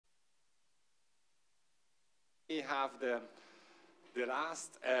We have the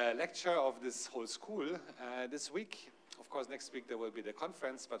last lecture of this whole school this week. Of course, next week there will be the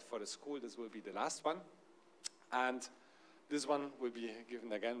conference, but for the school, this will be the last one. And this one will be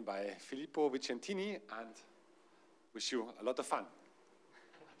given again by Filippo Vicentini, and wish you a lot of fun.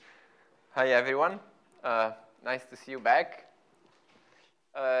 Hi, everyone. Nice to see you back.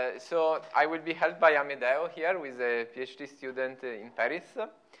 So I will be helped by Amedeo here, who is a PhD student in Paris,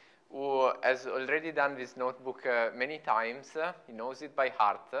 who has already done this notebook many times. He knows it by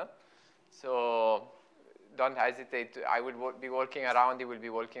heart. So don't hesitate. I will be walking around. He will be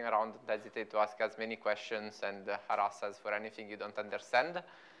walking around. Don't hesitate to ask us many questions and harass us for anything you don't understand.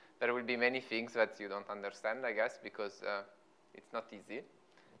 There will be many things that you don't understand, I guess, because it's not easy.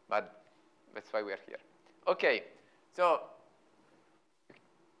 But that's why we're here. OK, so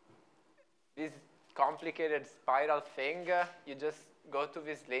this complicated spiral thing, you just go to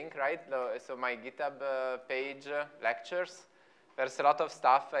this link, right? So my GitHub page, lectures. There's a lot of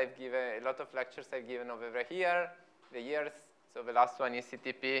stuff I've given, a lot of lectures I've given over here, the years. So the last one is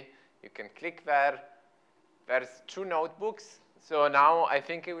CTP. You can click there. There's 2 notebooks. So now I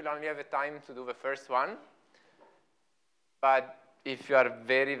think I will only have a time to do the first one. But if you are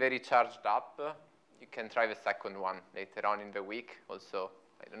very, very charged up, you can try the second one later on in the week. Also,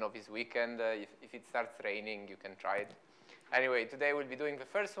 I don't know, this weekend, if it starts raining, you can try it. Anyway, today we'll be doing the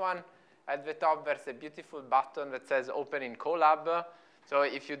first one. At the top, there's a beautiful button that says Open in Colab. So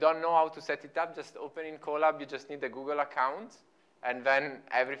if you don't know how to set it up, just open in Colab. You just need a Google account. And then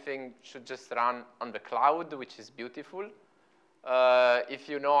everything should just run on the cloud, which is beautiful. If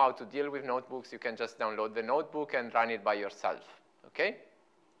you know how to deal with notebooks, you can just download the notebook and run it by yourself. OK?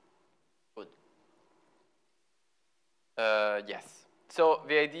 Good. Yes. So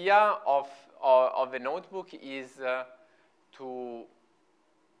the idea of the notebook is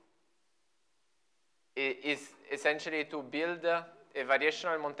essentially to build a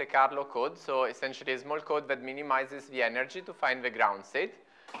variational Monte Carlo code. So essentially a small code that minimizes the energy to find the ground state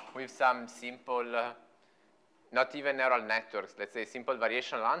with some simple, not even neural networks, let's say simple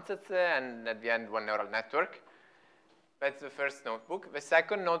variational answers, and at the end, one neural network. That's the first notebook. The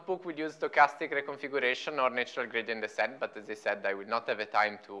second notebook will use stochastic reconfiguration or natural gradient descent, but as I said, I will not have a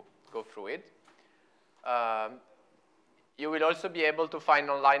time to go through it. You will also be able to find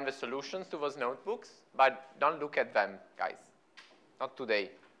online the solutions to those notebooks, but don't look at them, guys. Not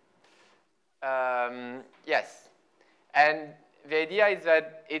today. Yes. And the idea is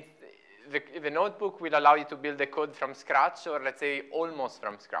that the notebook will allow you to build the code from scratch, or let's say almost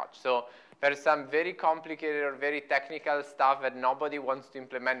from scratch. So there's some very complicated or very technical stuff that nobody wants to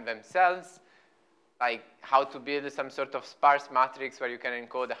implement themselves, like how to build some sort of sparse matrix where you can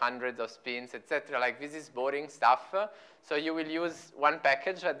encode hundreds of spins, etc. Like, this is boring stuff. So you will use one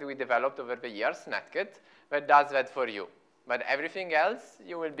package that we developed over the years, Netcat, that does that for you. But everything else,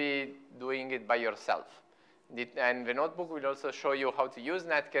 you will be doing it by yourself. And the notebook will also show you how to use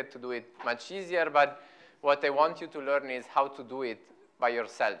Netcat to do it much easier. But what I want you to learn is how to do it by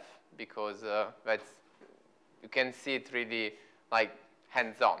yourself, because you can see it really like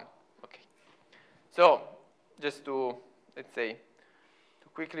hands-on. Okay. So just to, let's say, to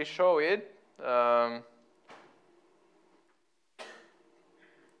quickly show it.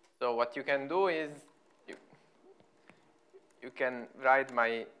 So what you can do is you can write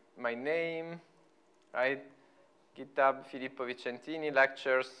my name, right? GitHub, Filippo Vicentini,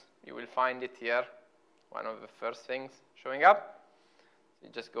 lectures. You will find it here, one of the first things showing up. You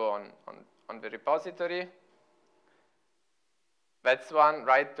just go on the repository. That's one,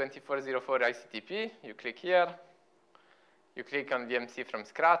 right? 2404 ICTP. You click here. You click on VMC from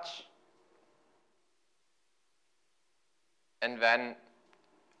scratch. And then,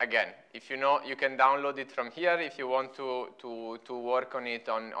 again, if you know, you can download it from here if you want to work on it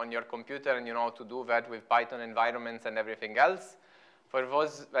on your computer and you know how to do that with Python environments and everything else. For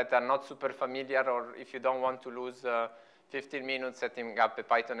those that are not super familiar, or if you don't want to lose 15 minutes setting up a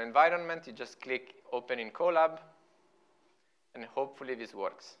Python environment, you just click Open in Colab, and hopefully this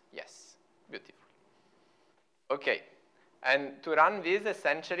works. Yes, beautiful. OK, and to run this,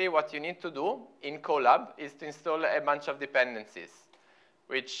 essentially what you need to do in Colab is to install a bunch of dependencies,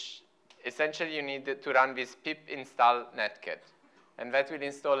 which essentially you need to run this pip install netcat, and that will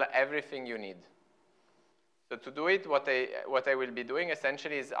install everything you need. So to do it, what I will be doing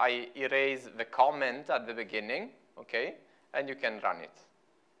essentially is I erase the comment at the beginning, okay, and you can run it.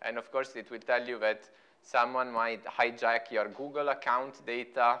 And of course, it will tell you that someone might hijack your Google account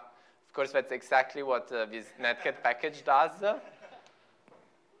data. Of course, that's exactly what this netcat package does.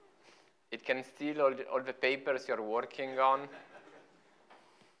 It can steal all the papers you're working on.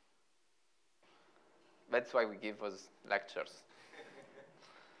 that's why we give those lectures.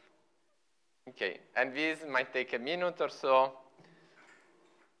 Okay, and this might take a minute or so.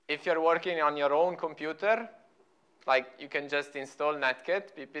 If you're working on your own computer, like you can just install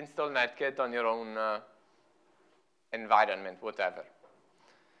Netcat, pip install Netcat on your own environment, whatever.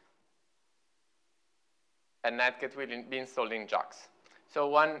 And Netcat will be installed in JAX. So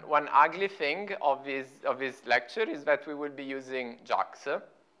one ugly thing of this lecture is that we will be using JAX,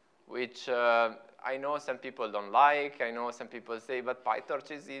 which I know some people don't like. I know some people say, but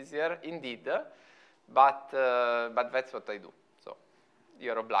PyTorch is easier. Indeed, but that's what I do. So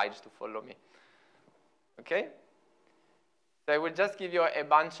you're obliged to follow me. Okay? So I will just give you a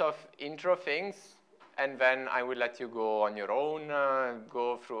bunch of intro things, and then I will let you go on your own,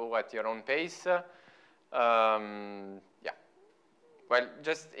 go through at your own pace. Yeah. Well,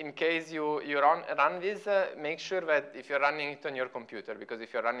 just in case you run this, make sure that if you're running it on your computer, because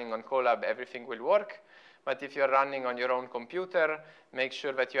if you're running on Colab, everything will work. But if you're running on your own computer, make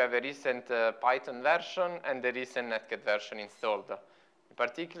sure that you have a recent Python version and the recent Netcat version installed. In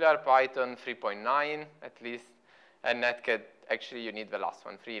particular, Python 3.9 at least, and Netcat, actually you need the last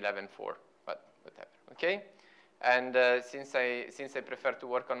one, 3.11.4, but whatever, okay? And since I prefer to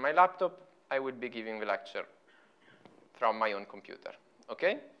work on my laptop, I will be giving the lecture from my own computer,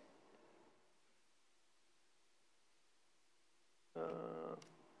 okay?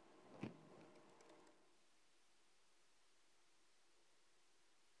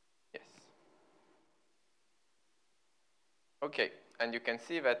 Yes. Okay, and you can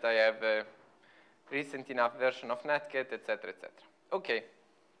see that I have a recent enough version of Netcat, etc., etc. Okay,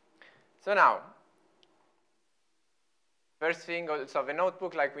 so now, first thing, also the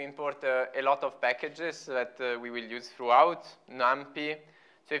notebook, like we import a lot of packages that we will use throughout, NumPy.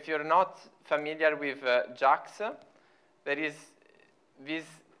 So if you're not familiar with JAX, there is this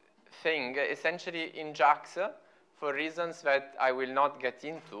thing, essentially in JAX, for reasons that I will not get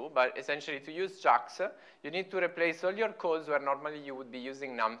into, but essentially to use JAX, you need to replace all your codes where normally you would be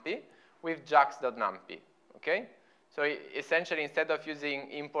using NumPy with jax.numpy, okay? So essentially, instead of using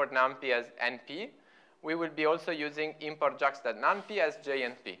import numpy as np, we will be also using import jax.numpy as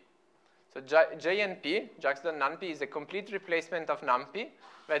jnp. So jnp, jax.numpy, is a complete replacement of numpy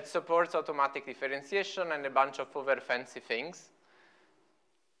that supports automatic differentiation and a bunch of other fancy things.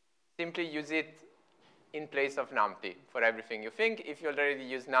 Simply use it in place of numpy for everything you think. If you already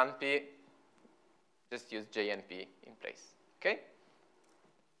use numpy, just use jnp in place, okay?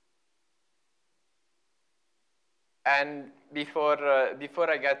 And before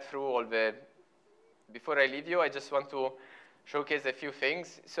I get through all before I leave you, I just want to showcase a few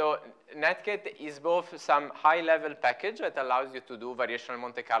things. So Netcat is both some high-level package that allows you to do variational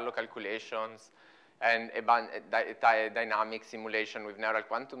Monte Carlo calculations and a dynamic simulation with neural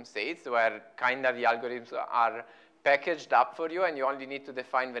quantum states, where kind of the algorithms are packaged up for you, and you only need to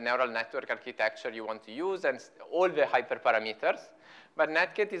define the neural network architecture you want to use and all the hyperparameters. But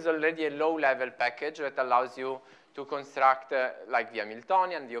Netcat is already a low-level package that allows you to construct like the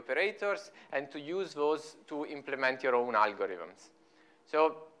Hamiltonian, the operators, and to use those to implement your own algorithms.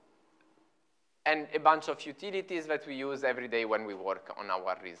 So, and a bunch of utilities that we use every day when we work on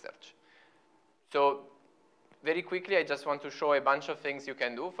our research. So very quickly, I just want to show a bunch of things you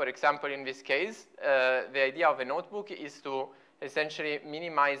can do. For example, in this case, the idea of a notebook is to essentially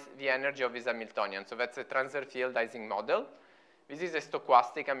minimize the energy of this Hamiltonian. So that's a transfer field Ising model. This is a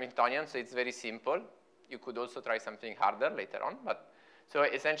stochastic Hamiltonian, so it's very simple. You could also try something harder later on. But so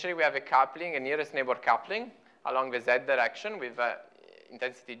essentially, we have a coupling, a nearest neighbor coupling along the z direction with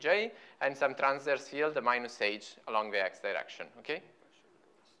intensity j, and some transverse field minus h along the x direction, okay?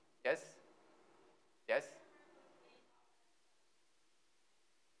 Yes? Yes?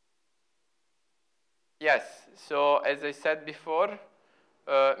 Yes, so as I said before,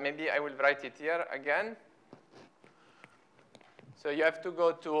 maybe I will write it here again. So you have to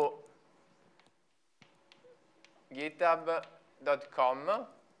go to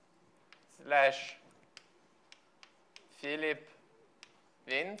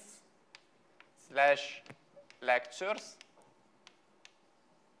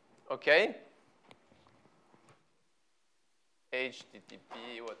okay?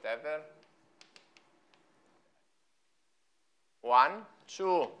 HTTP, whatever. 1,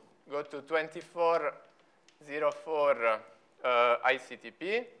 2, go to 2404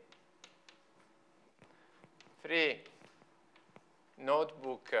 ICTP. 3,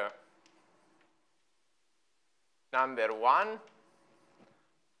 notebook number 1.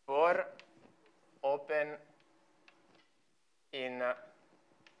 4, open in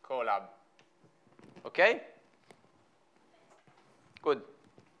Colab. Okay? Good.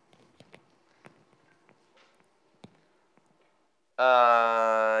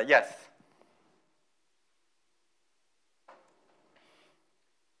 Yes.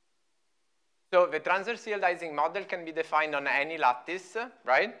 So the transverse shieldizing model can be defined on any lattice,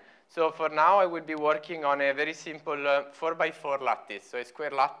 right? So for now, I will be working on a very simple 4x4 lattice, so a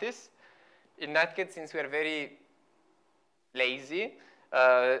square lattice. In that case, since we are very lazy,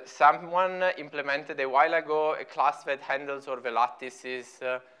 someone implemented a while ago a class that handles all the lattices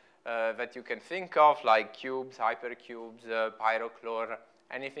that you can think of, like cubes, hypercubes, pyrochlore,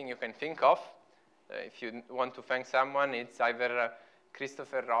 anything you can think of. If you want to thank someone, it's either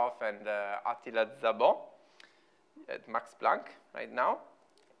Christopher Roth and Attila Szabo at Max Planck right now.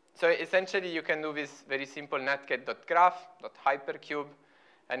 So essentially, you can do this very simple netcat.graph.hypercube,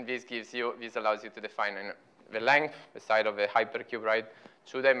 and this allows you to define the length, the side of the hypercube, right?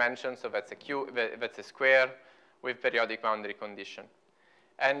 2 dimensions, so that's a cube, that's a square with periodic boundary condition.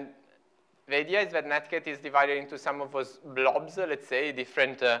 And the idea is that netcat is divided into some of those blobs, let's say,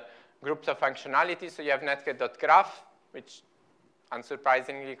 different groups of functionality. So you have netcat.graph, which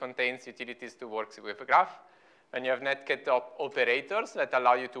unsurprisingly contains utilities to work with a graph. And you have netcat operators that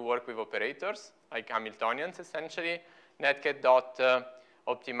allow you to work with operators, like Hamiltonians, essentially.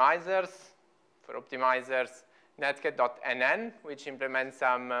 Netcat.optimizers for optimizers. Netcat.nn, which implements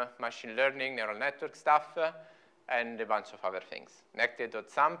some machine learning, neural network stuff, and a bunch of other things.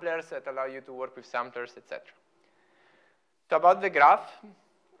 Netcat.samplers that allow you to work with samplers, etc. So about the graph,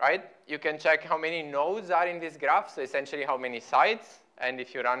 right? You can check how many nodes are in this graph, so essentially how many sides. And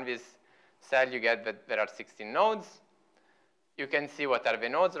if you run this cell, you get that there are 16 nodes. You can see what are the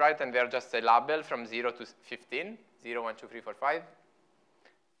nodes, right? And they're just a label from 0 to 15, 0, 1, 2, 3, 4, 5.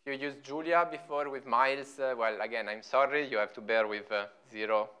 If you used Julia before with Miles, well, again, I'm sorry. You have to bear with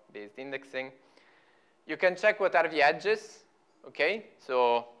zero-based indexing. You can check what are the edges, okay?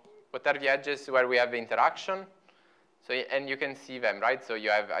 So what are the edges where we have the interaction? So, and you can see them, right? So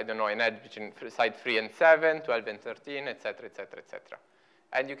you have, I don't know, an edge between side 3 and 7, 12 and 13, et cetera, et cetera, et cetera.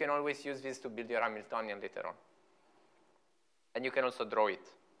 And you can always use this to build your Hamiltonian later on. And you can also draw it,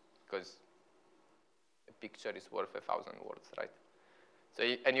 because a picture is worth 1,000 words, right? So,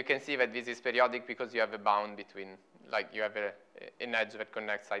 and you can see that this is periodic because you have a bound between, like you have an edge that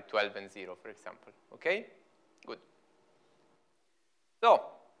connects side 12 and 0, for example. Okay? Good. So,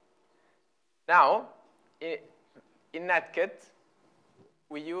 now, in netcat,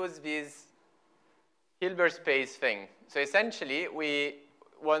 we use this Hilbert space thing. So essentially, we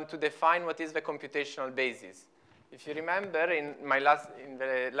want to define what is the computational basis. If you remember, in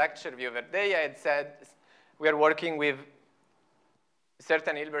the lecture the other day, I had said we are working with a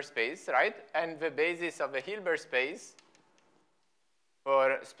certain Hilbert space, right? And the basis of the Hilbert space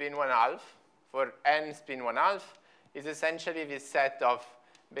for spin 1/2, for n spin 1/2, is essentially this set of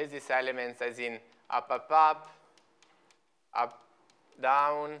basis elements, as in up, up, up, up,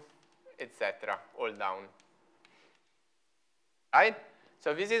 down, etc., all down. Right?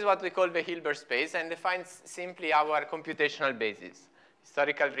 So this is what we call the Hilbert space, and defines simply our computational basis.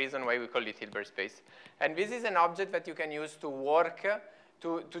 Historical reason why we call it Hilbert space. And this is an object that you can use to work,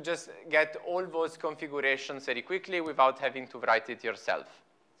 to just get all those configurations very quickly without having to write it yourself.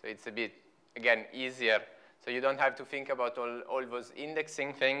 So it's a bit, again, easier. So you don't have to think about all those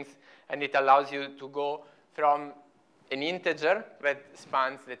indexing things, and it allows you to go from an integer that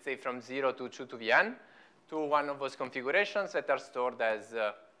spans, let's say, from 0 to 2 to the n, to one of those configurations that are stored as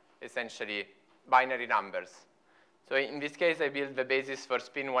essentially binary numbers. So in this case, I build the basis for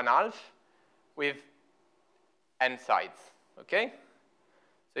spin 1/2 with n sides, okay?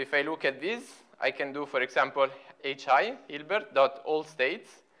 So if I look at this, I can do, for example, hi,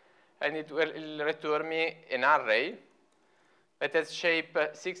 Hilbert.allStates, and it will return me an array that has shape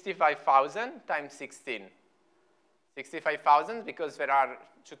 65,000 times 16. 65,000, because there are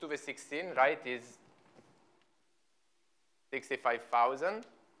 2 to the 16, right, is 65,000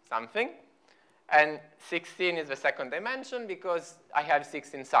 something. And 16 is the second dimension because I have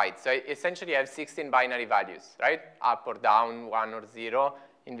 16 sides. So I essentially have 16 binary values, right? Up or down, 1 or 0.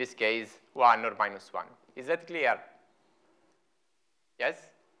 In this case, 1 or -1. Is that clear? Yes?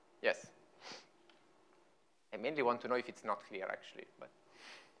 Yes. I mainly want to know if it's not clear, actually. But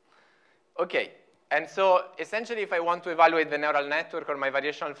OK. And so essentially, if I want to evaluate the neural network or my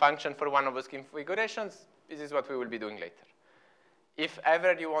variational function for one of those configurations, this is what we will be doing later. If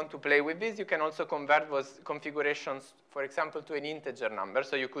ever you want to play with this, you can also convert those configurations, for example, to an integer number.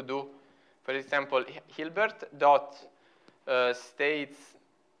 So you could do, for example, Hilbert.states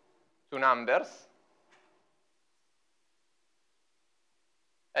to numbers.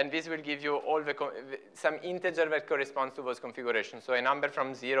 And this will give you all some integer that corresponds to those configurations. So a number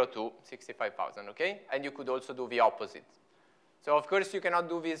from 0 to 65,000, OK? And you could also do the opposite. So of course, you cannot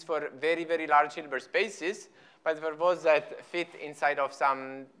do this for very, very large Hilbert spaces, but for those that fit inside of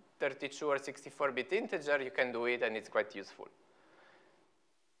some 32 or 64-bit integer, you can do it, and it's quite useful.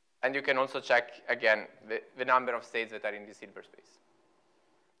 And you can also check, again, the number of states that are in this Hilbert space.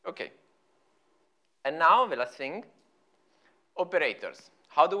 OK. And now, the last thing, operators.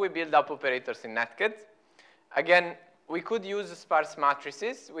 How do we build up operators in Netcat? Again, we could use sparse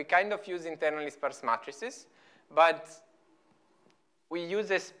matrices. We kind of use internally sparse matrices. But we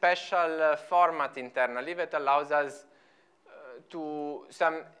use a special format internally that allows us to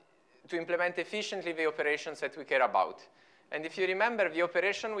implement efficiently the operations that we care about. And if you remember, the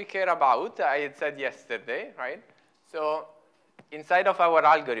operation we care about, I had said yesterday, right? So inside of our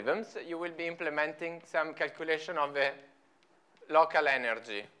algorithms, you will be implementing some calculation of the local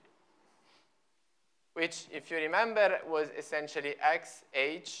energy, which, if you remember, was essentially x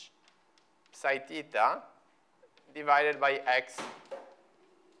h psi theta divided by x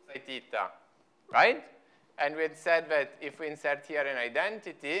psi theta, right? And we had said that if we insert here an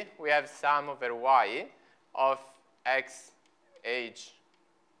identity, we have sum over y of x h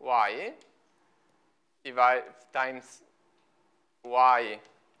y times y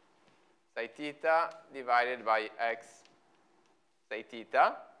psi theta divided by x psi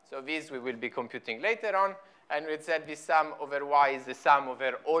theta. So this we will be computing later on. And we said this sum over y is the sum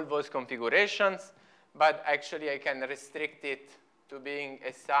over all those configurations. But actually, I can restrict it to being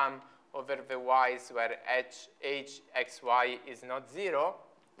a sum over the y's where h x, y is not 0.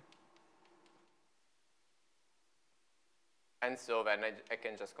 And so then I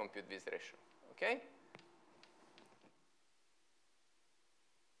can just compute this ratio, OK?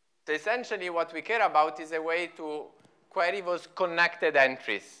 So essentially, what we care about is a way to query those connected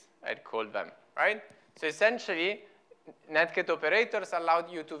entries, I'd call them, right? So essentially, Netcat operators allowed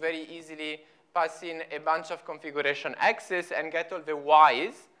you to very easily pass in a bunch of configuration x's and get all the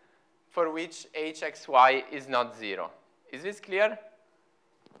y's for which h, x, y is not 0. Is this clear?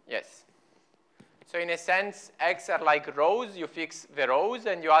 Yes. So in a sense, x are like rows. You fix the rows,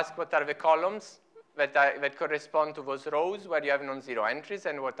 and you ask what are the columns that correspond to those rows where you have non-zero entries,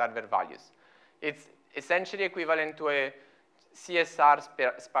 and what are their values. It's essentially equivalent to a CSR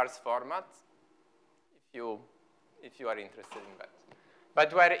sparse format, if you are interested in that.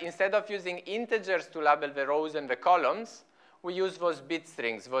 But where instead of using integers to label the rows and the columns, we use those bit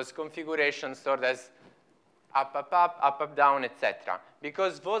strings, those configurations stored as up, up, up, up, up, down, etc.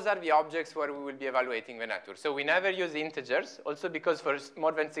 Because those are the objects where we will be evaluating the network. So we never use integers, also because for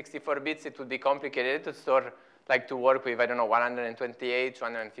more than 64 bits, it would be complicated to store, like to work with, I don't know, 128,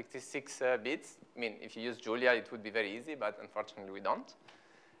 156 bits. I mean, if you use Julia, it would be very easy, but unfortunately, we don't.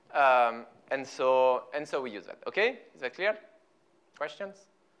 And so we use that, OK? Is that clear? Questions?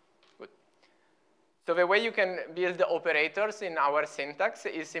 Good. So the way you can build the operators in our syntax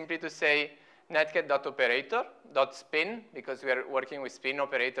is simply to say netcat.operator.spin, because we are working with spin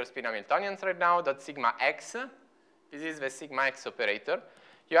operators, spin Hamiltonians right now, .sigma x. This is the sigma x operator.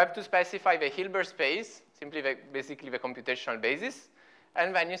 You have to specify the Hilbert space, simply basically the computational basis,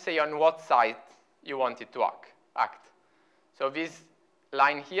 and then you say on what site you want it to act. So this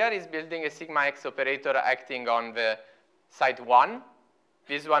line here is building a sigma x operator acting on the site 1,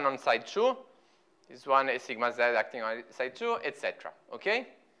 this one on site 2, this one is sigma z acting on site 2, etc. OK?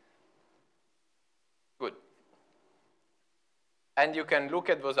 Good. And you can look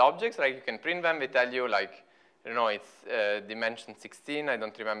at those objects, like you can print them. They tell you, like, I don't know, it's dimension 16. I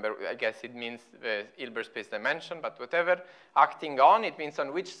don't remember. I guess it means the Hilbert space dimension, but whatever. Acting on, it means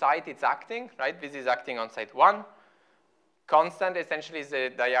on which site it's acting, right? This is acting on site 1. Constant essentially is a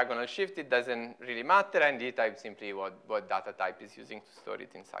diagonal shift. It doesn't really matter. And dtype simply what data type is using to store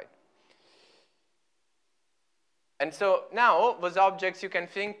it inside. And so now, those objects, you can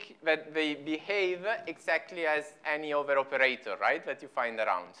think that they behave exactly as any other operator, right, that you find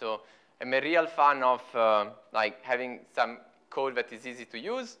around. So I'm a real fan of like having some code that is easy to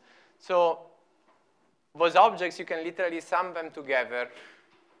use. So those objects, you can literally sum them together,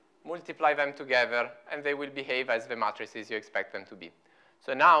 multiply them together, and they will behave as the matrices you expect them to be.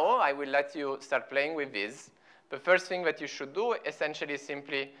 So now I will let you start playing with this. The first thing that you should do essentially is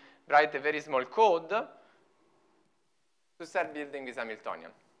simply write a very small code to start building this Hamiltonian,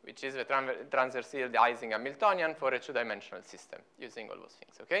 which is the transversalizing Hamiltonian for a two-dimensional system using all those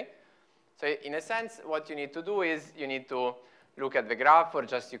things, OK? So in a sense, what you need to do is you need to look at the graph, or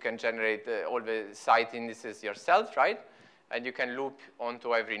just you can generate all the site indices yourself, right? And you can loop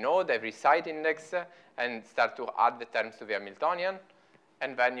onto every node, every site index, and start to add the terms to the Hamiltonian.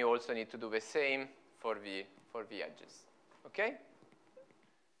 And then you also need to do the same for the edges, OK?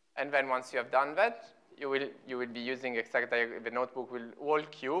 And then once you have done that, you will be using the notebook will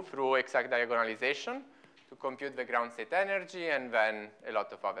walk you through exact diagonalization to compute the ground state energy and then a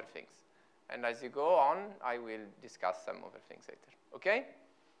lot of other things. And as you go on, I will discuss some other things later. Okay?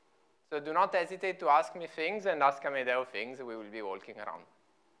 So do not hesitate to ask me things and ask Amedeo things. We will be walking around.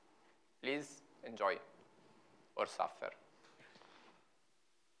 Please enjoy or suffer.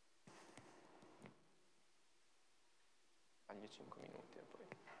 Agli 5 minuti e poi.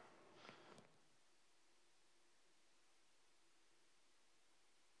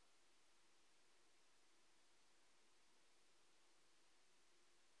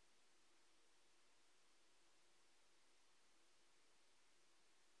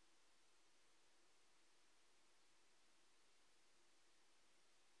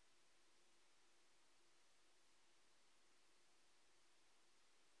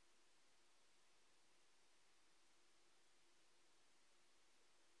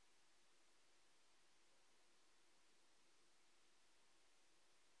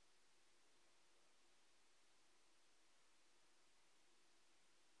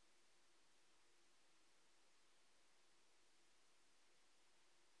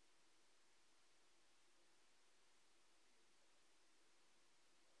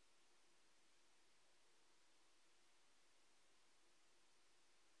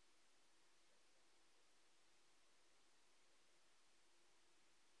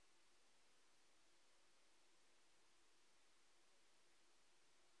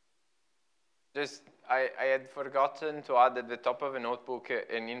 Just, I had forgotten to add at the top of the notebook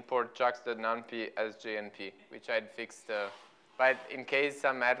an import jux.numpy as JNP, which I had fixed. But in case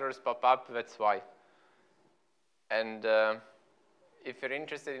some errors pop up, that's why. And if you're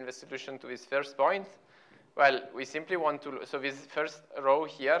interested in the solution to this first point, well, we simply want to, so this first row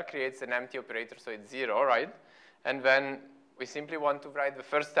here creates an empty operator, so it's 0, right? And then we simply want to write the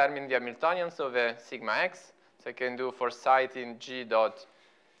first term in the Hamiltonian, so the sigma x. So I can do for site in g dot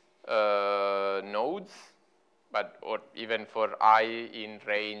nodes, or even for I in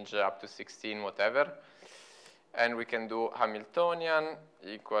range up to 16, whatever. And we can do Hamiltonian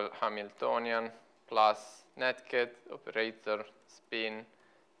equal Hamiltonian plus netcat operator spin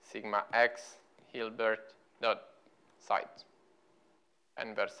sigma x Hilbert dot site.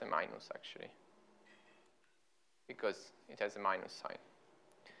 And there's a minus, actually, because it has a minus sign.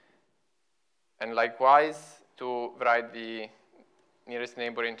 And likewise, to write the nearest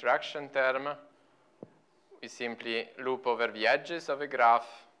neighbor interaction term, we simply loop over the edges of a graph.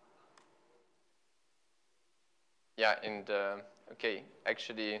 Yeah, and okay,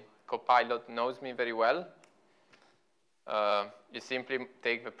 actually, Copilot knows me very well. You simply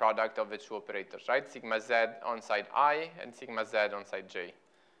take the product of the two operators, right? Sigma z on side I and sigma z on side j.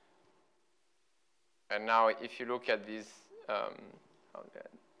 And now, if you look at this,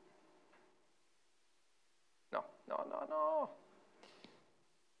 no.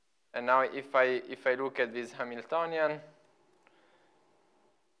 And now, if I look at this Hamiltonian,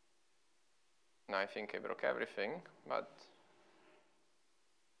 now I think I broke everything, but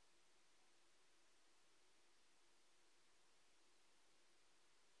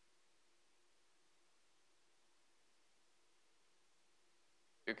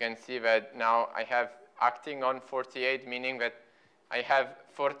you can see that now I have acting on 48, meaning that I have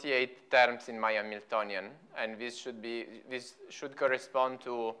 48 terms in my Hamiltonian, and this should correspond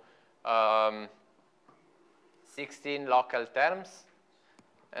to 16 local terms,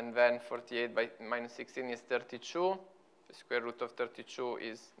 and then 48 by minus 16 is 32. The square root of 32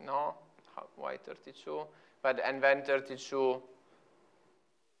 is no, why 32? And then 32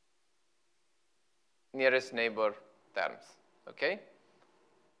 nearest neighbor terms, okay?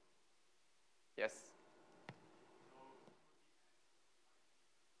 Yes?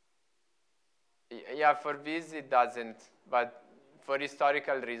 Yeah, for this it doesn't, but for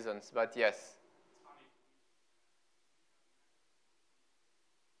historical reasons, but yes.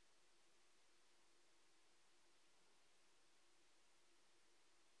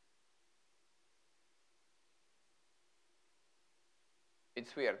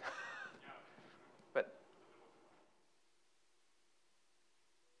 It's weird. But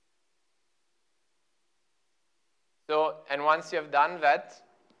so, and once you have done that,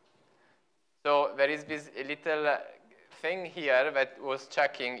 so there is this little thing here that was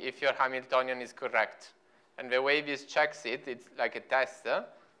checking if your Hamiltonian is correct. And the way this checks it, it's like a test.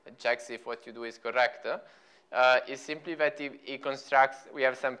 It checks if what you do is correct. Is simply that it constructs, we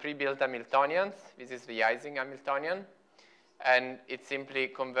have some pre-built Hamiltonians. This is the Ising Hamiltonian. And it simply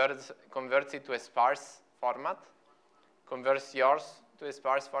converts it to a sparse format, converts yours to a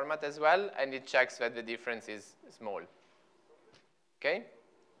sparse format as well, and it checks that the difference is small. Okay?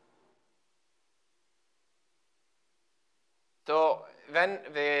 So then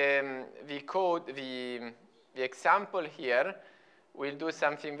the example here will do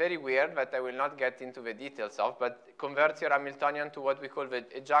something very weird that I will not get into the details of, but converts your Hamiltonian to what we call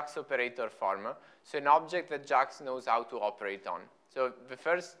a JAX operator form. So an object that JAX knows how to operate on. So the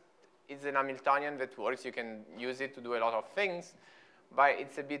first is an Hamiltonian that works. You can use it to do a lot of things, but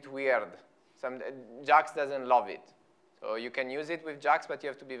it's a bit weird. JAX doesn't love it. So you can use it with JAX, but you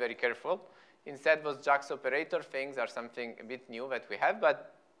have to be very careful. Instead, those JAX operator things are something a bit new that we have,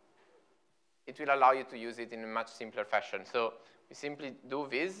 but it will allow you to use it in a much simpler fashion. So we simply do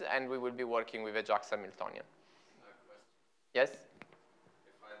this, and we will be working with a JAX Hamiltonian. Yes? If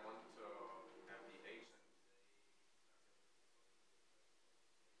I want to have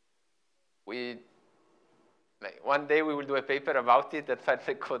the agent, one day we will do a paper about it, that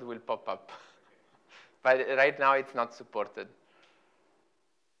the code will pop up. But right now it's not supported.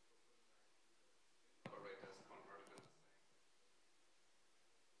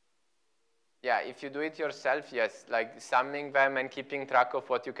 Yeah, if you do it yourself, yes, like summing them and keeping track of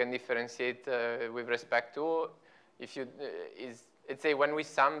what you can differentiate with respect to. If you let's say when we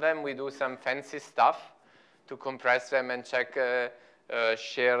sum them, we do some fancy stuff to compress them and check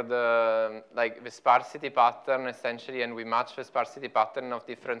shared like the sparsity pattern essentially, and we match the sparsity pattern of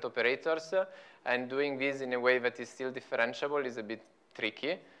different operators. And doing this in a way that is still differentiable is a bit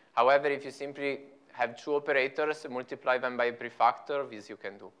tricky. However, if you simply have two operators, multiply them by a prefactor, this you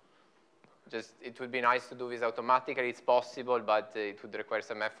can do. Just, it would be nice to do this automatically. It's possible, but it would require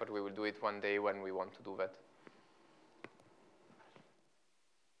some effort. We will do it one day when we want to do that.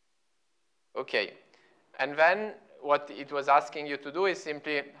 Okay, and then what it was asking you to do is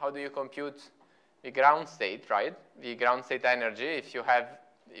simply, how do you compute the ground state, right? The ground state energy, if you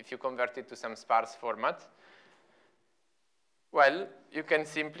convert it to some sparse format. Well, you can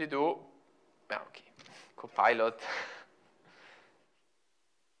simply do, okay, Copilot.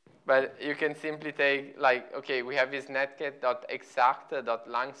 But you can simply take, like, okay, we have this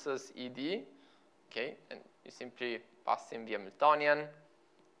netcat.exact.langsus ed, okay, and you simply pass him the Hamiltonian,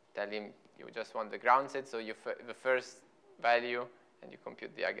 tell him you just want the ground state, so the first value, and you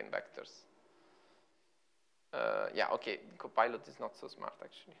compute the eigenvectors. Yeah, okay, Copilot is not so smart,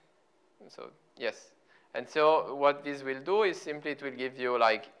 actually. So, yes. And so what this will do is simply it will give you,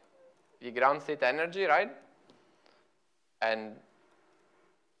 like, the ground state energy, right? And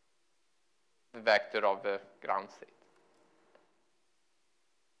the vector of the ground state.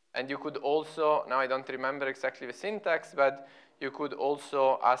 And you could also, now I don't remember exactly the syntax, but you could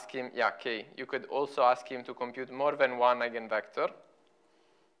also ask him, yeah, okay, you could also ask him to compute more than one eigenvector.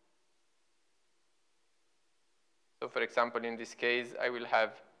 So for example, in this case, I will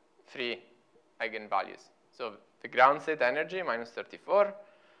have 3 eigenvalues. So the ground state energy, minus 34,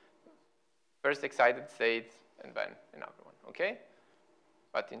 first excited state, and then another one, okay?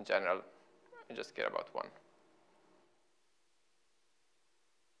 But in general, I just care about one.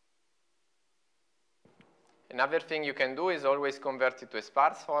 Another thing you can do is always convert it to a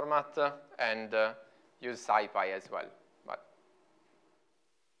sparse format and use SciPy as well. But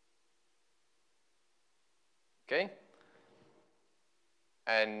okay?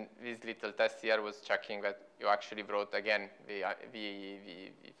 And this little test here was checking that you actually wrote, again, the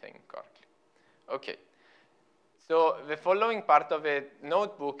thing correctly. Okay. So the following part of a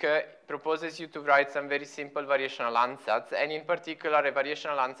notebook proposes you to write some very simple variational ansatz, and in particular, a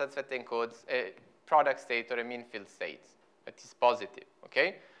variational ansatz that encodes a product state or a mean field state that is positive,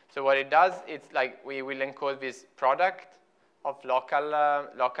 okay? So what it does, it's like we will encode this product of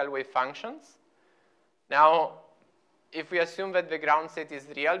local wave functions. Now, if we assume that the ground state is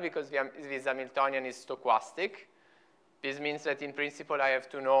real because this Hamiltonian is stochastic, this means that in principle I have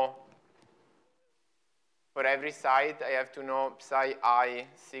to know, for every side, I have to know psi I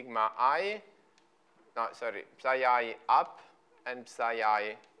sigma I, no, sorry, psi I up and psi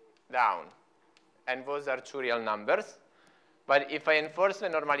I down. And those are two real numbers. But if I enforce the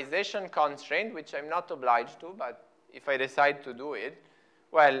normalization constraint, which I'm not obliged to, but if I decide to do it,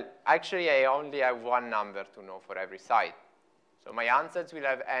 well, actually, I only have one number to know for every side. So my ansatz will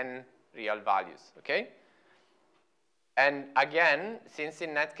have n real values, okay? And again, since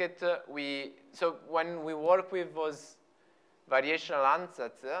in Netcat, so when we work with those variational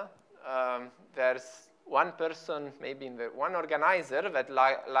ansatz, there's one person, maybe one organizer that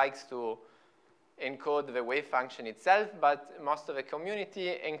likes to encode the wave function itself, but most of the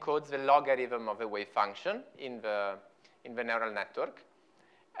community encodes the logarithm of the wave function in the neural network.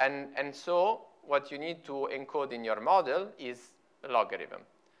 And so what you need to encode in your model is the logarithm.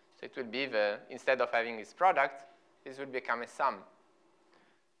 So it will be instead of having this product, this will become a sum.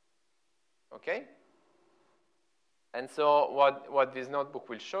 Okay? And so what this notebook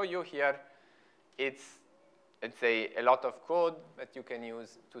will show you here, it's, let's say, a lot of code that you can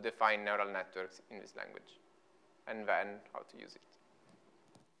use to define neural networks in this language, and then how to use it.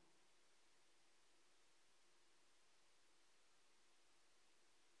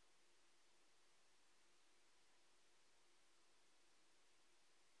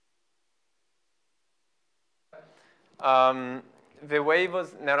 The way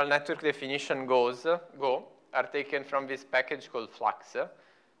those neural network definition go are taken from this package called Flux,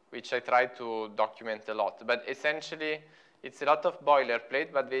 which I try to document a lot. But essentially, it's a lot of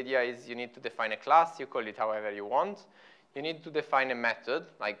boilerplate, but the idea is you need to define a class, you call it however you want. You need to define a method,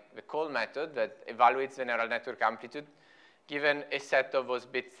 like the call method, that evaluates the neural network amplitude, given a set of those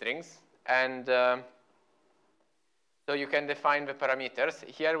bit strings. And so you can define the parameters.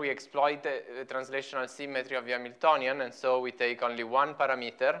 Here we exploit the translational symmetry of the Hamiltonian, and so we take only one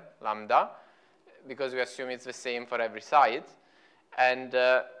parameter, lambda, because we assume it's the same for every side. And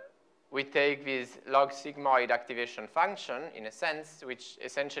we take this log sigmoid activation function, in a sense, which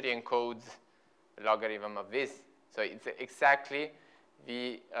essentially encodes the logarithm of this. So it's exactly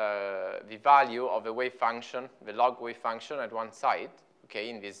the value of the wave function, the log wave function at one side, okay,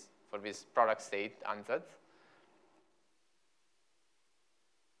 in this, for this product state ansatz.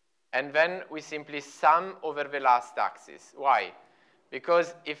 And then we simply sum over the last axis. Why?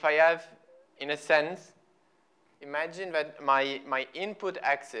 Because if I have, in a sense, imagine that my input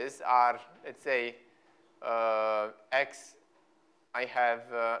axes are, let's say, x, I have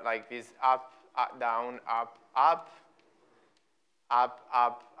like this up, down, up, up, up,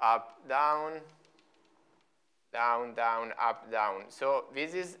 up, up, down, down, down, up, down. So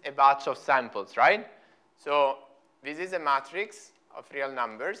this is a batch of samples, right? So this is a matrix of real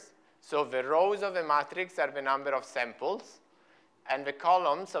numbers. So the rows of the matrix are the number of samples, and the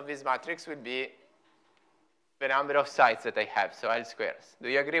columns of this matrix will be the number of sites that I have, so L squares. Do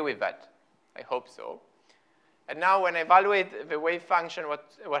you agree with that? I hope so. And now when I evaluate the wave function,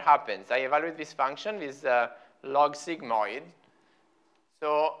 what happens? I evaluate this function, this log sigmoid,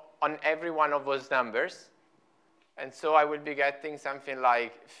 so on every one of those numbers. And so I will be getting something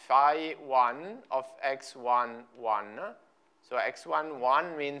like phi 1 of x1, 1. So x1,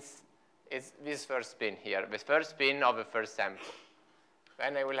 1 means it's this first spin here, the first spin of the first sample.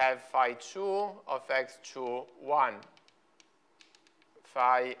 Then I will have phi 2 of x2, 1.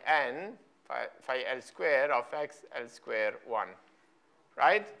 Phi n, phi L square of x L square 1,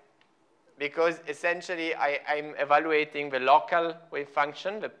 right? Because essentially I'm evaluating the local wave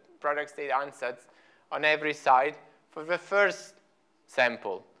function, the product state ansatz, on every side for the first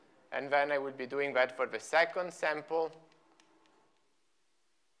sample. And then I will be doing that for the second sample,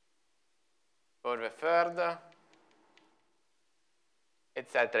 for the third,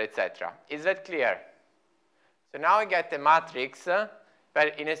 etc., etc. Is that clear? So now I get a matrix,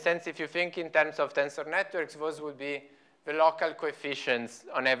 but in a sense, if you think in terms of tensor networks, those would be the local coefficients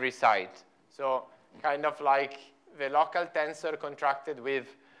on every side. So kind of like the local tensor contracted with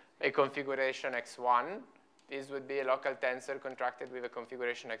a configuration x1. This would be a local tensor contracted with a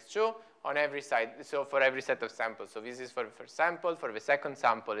configuration x2 on every side, so for every set of samples. So this is for the first sample, for the second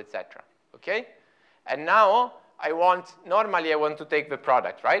sample, etc. Okay? And now normally I want to take the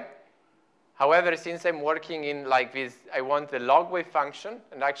product, right? However, since I'm working in like this, I want the log wave function,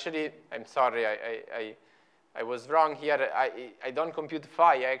 and actually, I'm sorry, I was wrong here. I don't compute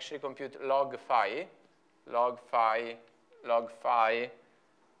phi, I actually compute log phi, log phi, log phi,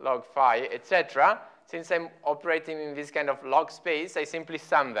 log phi, etc. Since I'm operating in this kind of log space, I simply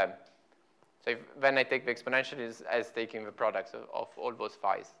sum them. So when I take the exponential as taking the products of all those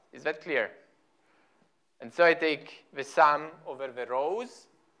phi's. Is that clear? And so I take the sum over the rows,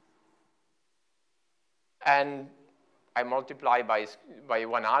 and I multiply by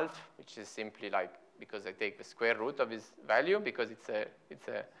 1/2, which is simply like, because I take the square root of this value, because it's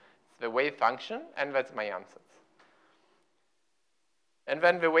the wave function, and that's my answer. And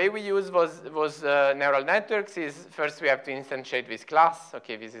then the way we use those neural networks is, first we have to instantiate this class.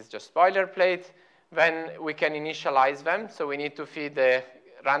 Okay, this is just boilerplate. Then we can initialize them. So we need to feed the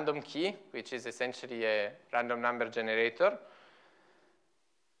random key, which is essentially a random number generator.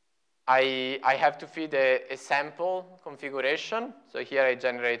 I have to feed a sample configuration. So here I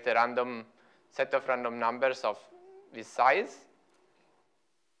generate a random set of random numbers of this size.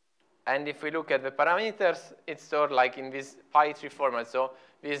 And if we look at the parameters, it's stored like in this pi tree format. So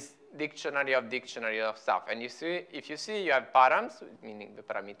this dictionary of stuff. And if you see, you have params, meaning the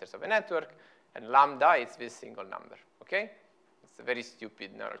parameters of a network, and lambda is this single number. Okay? It's a very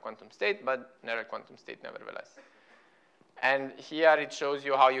stupid neural quantum state, but neural quantum state nevertheless. And here it shows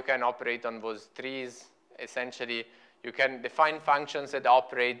you how you can operate on those trees. Essentially, you can define functions that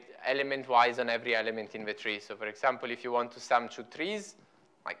operate element-wise on every element in the tree. So for example, if you want to sum two trees,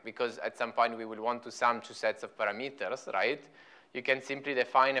 like because at some point we will want to sum two sets of parameters, right? You can simply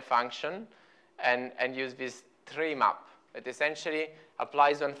define a function and use this tree map that essentially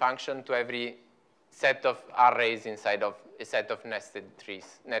applies one function to every set of arrays inside of a set of nested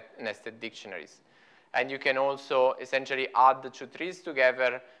trees, nested dictionaries. And you can also essentially add the two trees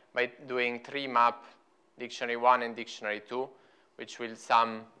together by doing tree map dictionary 1 and dictionary 2, which will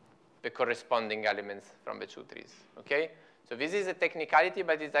sum the corresponding elements from the two trees, okay? So this is a technicality,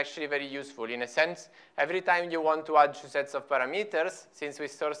 but it's actually very useful. In a sense, every time you want to add two sets of parameters, since we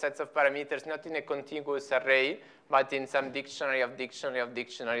store sets of parameters not in a contiguous array, but in some dictionary of dictionary of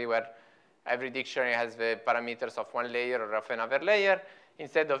dictionary where every dictionary has the parameters of one layer or of another layer,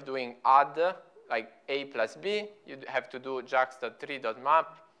 instead of doing add, like A plus B, you have to do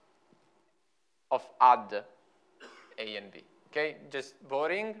jax.tree.map of add A and B, okay? Just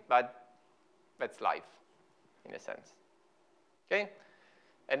boring, but that's life, in a sense. Okay?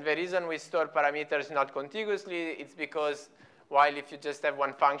 And the reason we store parameters not contiguously, it's because while if you just have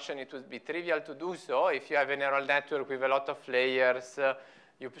one function, it would be trivial to do so. If you have a neural network with a lot of layers,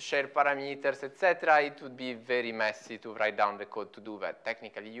 you share parameters, etc., it would be very messy to write down the code to do that.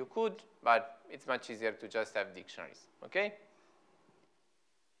 Technically, you could, but it's much easier to just have dictionaries. Okay?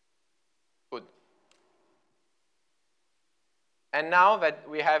 Good. And now that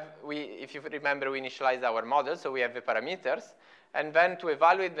we have, if you remember, we initialize our model, so we have the parameters. And then to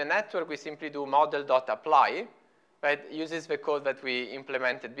evaluate the network, we simply do model.apply that uses the code that we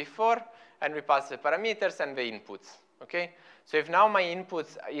implemented before, and we pass the parameters and the inputs, okay? So if now my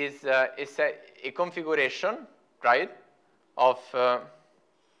inputs is a configuration, right, of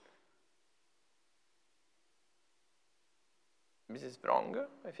this is wrong,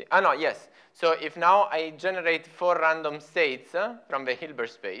 I think. No, yes. So if now I generate 4 random states from the Hilbert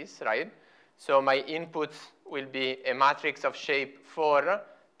space, right? So my inputs will be a matrix of shape 4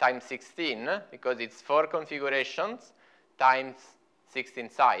 times 16, because it's 4 configurations times 16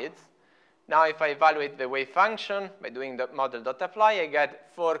 sides. Now if I evaluate the wave function by doing the model.apply, I get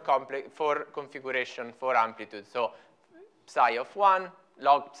 4 configuration, 4 amplitudes. So psi of 1,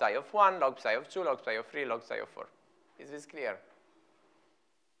 log psi of 1, log psi of 2, log psi of 3, log psi of 4. Is this clear?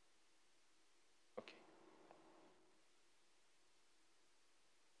 Okay.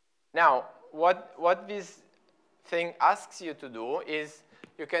 Now, what this thing asks you to do is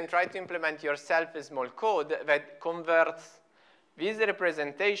you can try to implement yourself a small code that converts this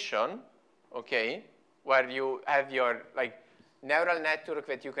representation, okay, where you have your neural network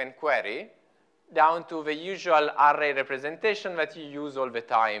that you can query, down to the usual array representation that you use all the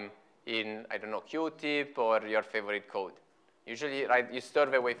time in, I don't know, Qtip or your favorite code. Usually, right, you store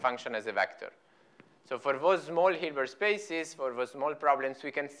the wave function as a vector. So for those small Hilbert spaces, for those small problems,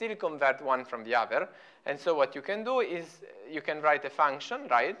 we can still convert one from the other. And so what you can do is you can write a function,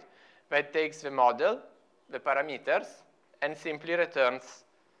 right, that takes the model, the parameters, and simply returns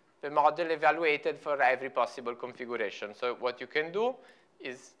the model evaluated for every possible configuration. So what you can do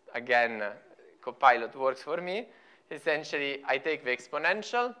is, again, Copilot works for me. Essentially, I take the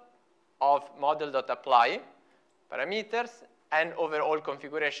exponential of model.apply parameters and over all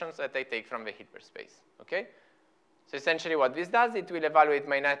configurations that I take from the Hilbert space, okay? So essentially what this does, it will evaluate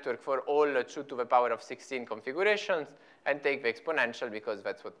my network for all 2 to the power of 16 configurations and take the exponential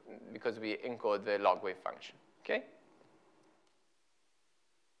because we encode the log wave function, okay?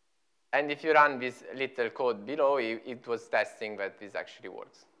 And if you run this little code below, it was testing that this actually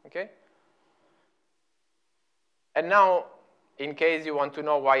works, okay? And now, in case you want to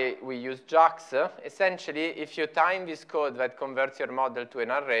know why we use JAX, essentially, if you time this code that converts your model to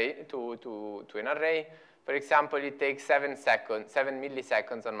an array, to an array, for example, it takes 7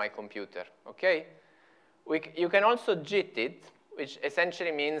 milliseconds on my computer, okay? You can also JIT it, which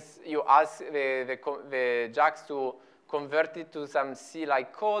essentially means you ask the JAX to convert it to some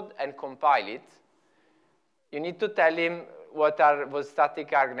C-like code and compile it. You need to tell him what are those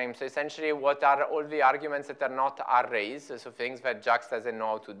static argnames. So essentially, what are all the arguments that are not arrays, so things that JAX doesn't know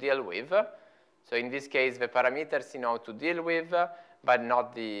how to deal with. So in this case, the parameters you know how to deal with, but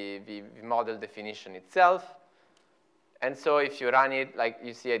not the model definition itself. And so if you run it, like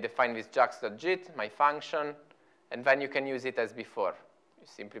you see, I define this jax.jit, my function, and then you can use it as before. You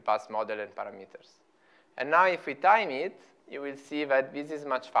simply pass model and parameters. And now if we time it, you will see that this is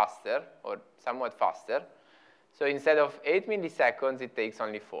much faster, or somewhat faster. So instead of 8 milliseconds, it takes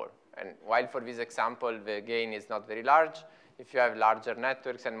only 4. And while for this example, the gain is not very large, if you have larger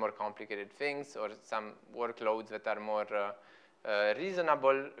networks and more complicated things, or some workloads that are more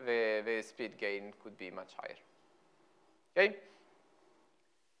reasonable, the speed gain could be much higher. Okay?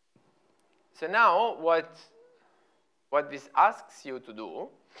 So now what this asks you to do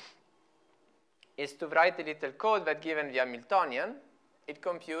is to write a little code that, given the Hamiltonian, it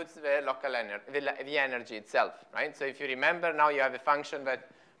computes the local energy, the energy itself, right? So if you remember, now you have a function that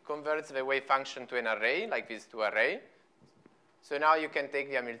converts the wave function to an array, like these two array. So now you can take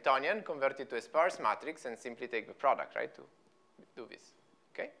the Hamiltonian, convert it to a sparse matrix, and simply take the product, right, to do this,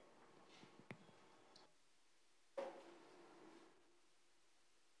 okay?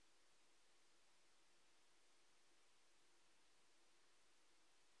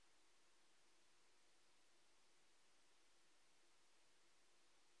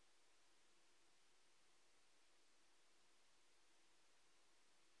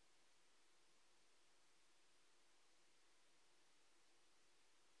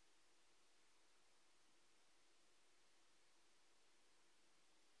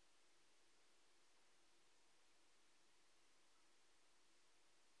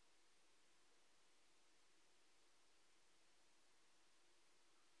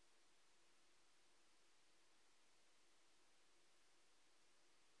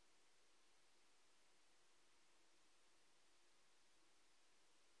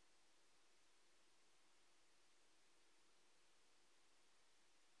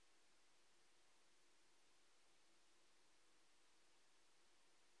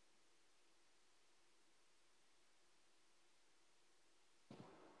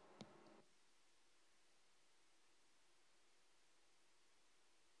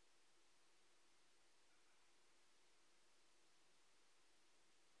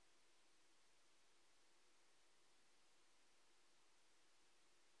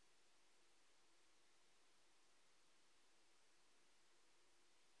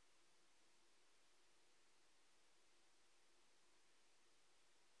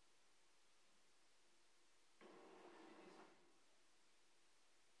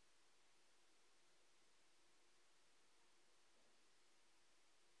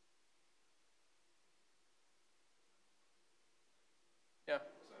 Yeah.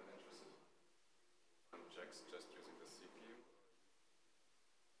 So I'm interested in objects just using the CPU.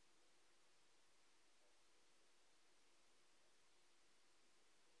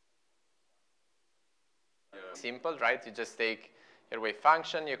 Simple, right? You just take your wave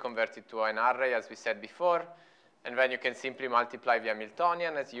function, you convert it to an array, as we said before, and then you can simply multiply the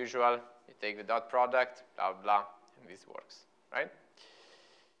Hamiltonian as usual. You take the dot product, blah, blah, and this works, right?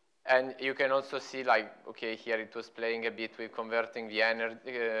 And you can also see, like, okay, here it was playing a bit with converting the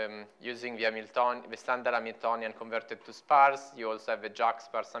energy, using the Hamiltonian, the standard Hamiltonian converted to sparse. You also have the Jack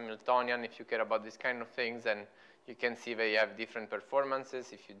sparse Hamiltonian if you care about these kind of things, and you can see they have different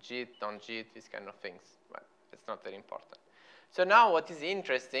performances if you JIT, don't JIT, these kind of things. But it's not very important. So now what is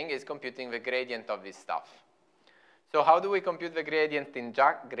interesting is computing the gradient of this stuff. So how do we compute the gradient in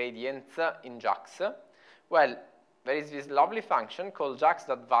gradients in JAX? Well, there is this lovely function called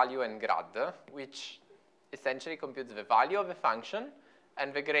jax.value and grad, which essentially computes the value of the function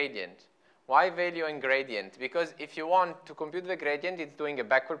and the gradient. Why value and gradient? Because if you want to compute the gradient, it's doing a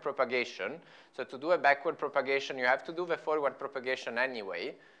backward propagation. So to do a backward propagation, you have to do the forward propagation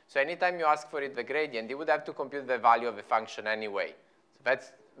anyway. So anytime you ask for it, the gradient, you would have to compute the value of the function anyway. So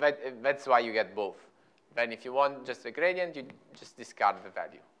that's why you get both. Then if you want just the gradient, you just discard the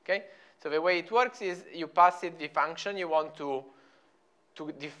value, okay? So the way it works is you pass it the function you want to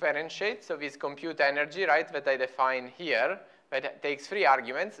differentiate. So this compute energy, right, that I define here, that takes 3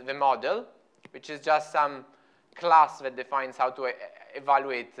 arguments. The model, which is just some class that defines how to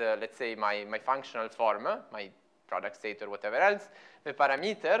evaluate, let's say, my functional form, my product state or whatever else. The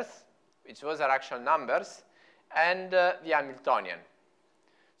parameters, which those are actual numbers, and the Hamiltonian.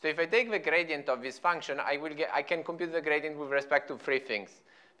 So if I take the gradient of this function, I can compute the gradient with respect to 3 things.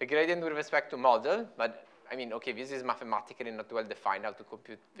 The gradient with respect to model, but I mean, okay, this is mathematically not well defined how to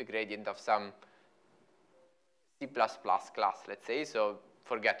compute the gradient of some C++ class, let's say, so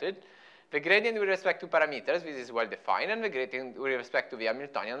forget it. The gradient with respect to parameters, this is well defined, and the gradient with respect to the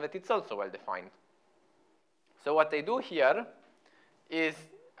Hamiltonian, that it's also well defined. So what I do here is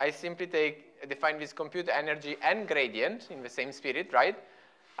I simply define this compute energy and gradient in the same spirit, right?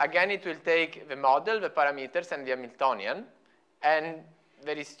 Again, it will take the model, the parameters, and the Hamiltonian, and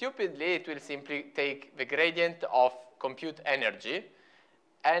very stupidly, it will simply take the gradient of compute energy,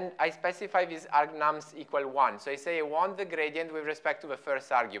 and I specify this argnums equal 1. So I say I want the gradient with respect to the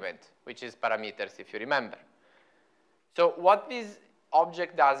first argument, which is parameters, if you remember. So what this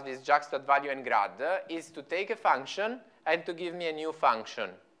object does, this jax.value and grad, is to take a function and to give me a new function,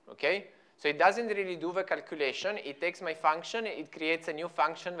 okay? So it doesn't really do the calculation. It takes my function, it creates a new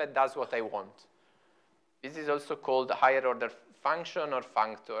function that does what I want. This is also called higher order function or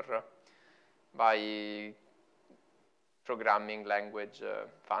functor by programming language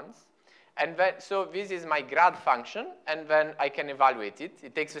fans. And then, so this is my grad function, and then I can evaluate it.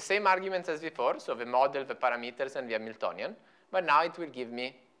 It takes the same arguments as before, so the model, the parameters, and the Hamiltonian, but now it will give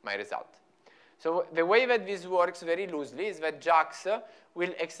me my result. So the way that this works very loosely is that JAX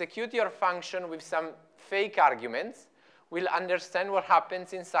will execute your function with some fake arguments, will understand what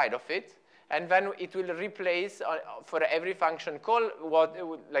happens inside of it, and then it will replace for every function call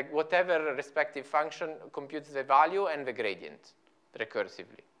whatever respective function computes the value and the gradient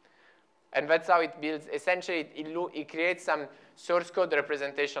recursively. And that's how it builds. Essentially, it creates some source code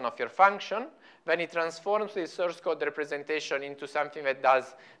representation of your function. Then it transforms the source code representation into something that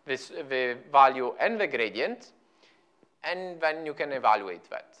does the value and the gradient. And then you can evaluate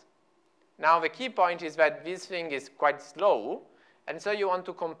that. Now, the key point is that this thing is quite slow. And so you want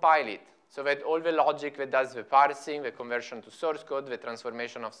to compile it so that all the logic that does the parsing, the conversion to source code, the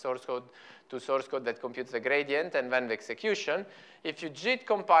transformation of source code to source code that computes the gradient, and then the execution. If you JIT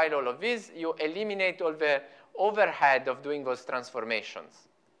compile all of this, you eliminate all the overhead of doing those transformations.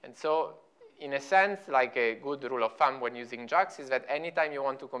 And so, in a sense, like a good rule of thumb when using JAX is that anytime you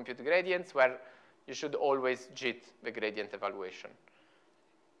want to compute gradients, where you should always JIT the gradient evaluation.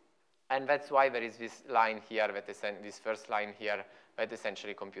 And that's why there is this line here, this first line here, that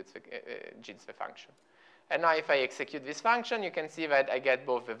essentially computes JITs the function. And now if I execute this function, you can see that I get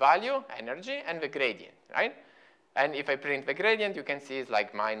both the value, energy, and the gradient, right? And if I print the gradient, you can see it's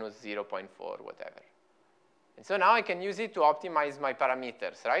like minus 0.4, whatever. And so now I can use it to optimize my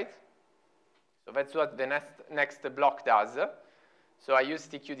parameters, right? So that's what the next block does. So I use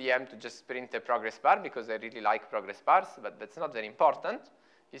TQDM to just print a progress bar because I really like progress bars, but that's not very important.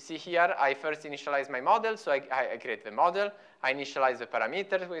 You see here, I first initialize my model, so I create the model. I initialize the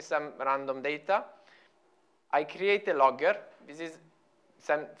parameters with some random data. I create a logger. This is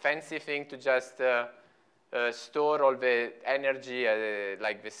some fancy thing to just store all the energy,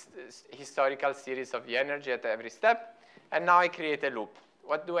 like this historical series of the energy at every step. And now I create a loop.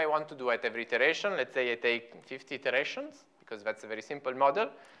 What do I want to do at every iteration? Let's say I take 50 iterations, because that's a very simple model.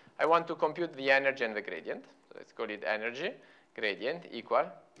 I want to compute the energy and the gradient. So let's call it energy. Gradient equal,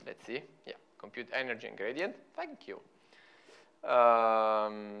 let's see, yeah, compute energy and gradient, thank you.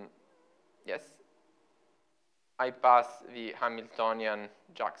 Yes, I pass the Hamiltonian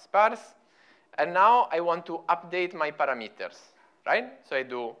JAX parse, and now I want to update my parameters, right? So I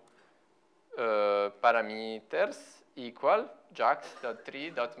do parameters equal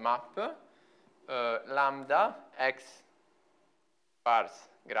JAX.3.map lambda x parse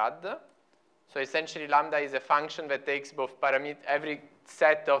grad. So essentially, lambda is a function that takes both every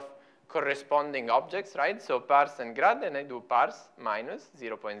set of corresponding objects, right? So parse and grad, and I do parse minus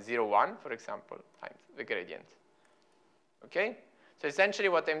 0.01, for example, times the gradient. Okay? So essentially,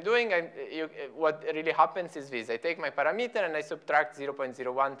 what I'm doing, what really happens is this. I take my parameter, and I subtract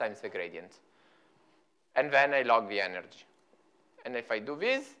 0.01 times the gradient. And then I log the energy. And if I do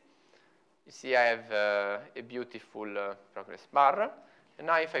this, you see I have a beautiful progress bar. And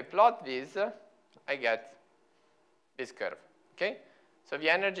now if I plot this, I get this curve, okay? So the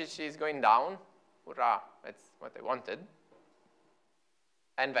energy is going down. Hurrah, that's what I wanted.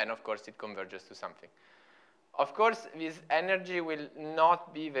 And then, of course, it converges to something. Of course, this energy will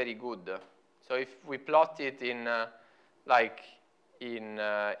not be very good. So if we plot it in,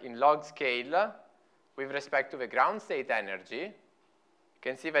 in log scale with respect to the ground state energy, you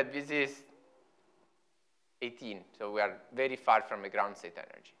can see that this is 18, so we are very far from the ground state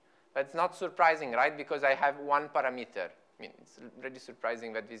energy. That's not surprising, right? Because I have one parameter. I mean, it's really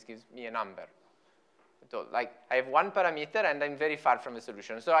surprising that this gives me a number. So, like, I have one parameter, and I'm very far from the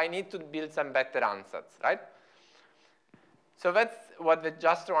solution. So I need to build some better ansatz, right? So that's what the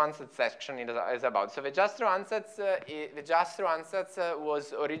Jastrow ansatz section is about. So the Jastrow ansatz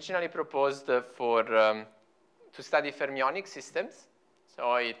was originally proposed for to study fermionic systems.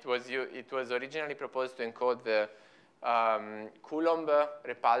 So it was originally proposed to encode the Coulomb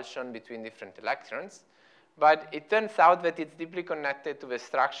repulsion between different electrons. But it turns out that it's deeply connected to the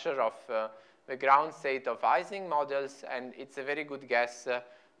structure of the ground state of Ising models, and it's a very good guess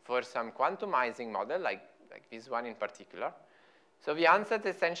for some quantumizing model, like this one in particular. So the ansatz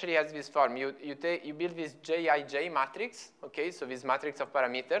essentially has this form. You build this Jij matrix, okay? So this matrix of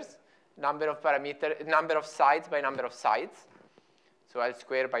parameters, number of sides by number of sides. So L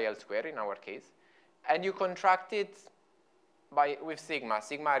square by L square in our case. And you contract it with sigma.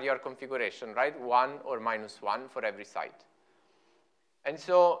 Sigma are your configuration, right? 1 or -1 for every side. And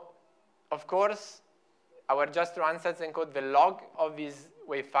so, of course, our Jastrow ansatz encode the log of this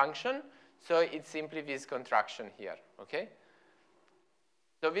wave function. So it's simply this contraction here, okay?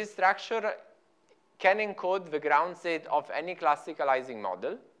 So this structure can encode the ground state of any classicalizing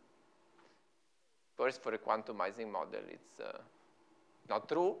model. Of course, for a quantumizing model, it's not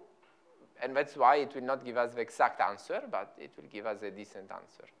true. And that's why it will not give us the exact answer, but it will give us a decent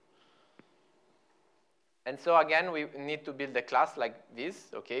answer. And so again, we need to build a class like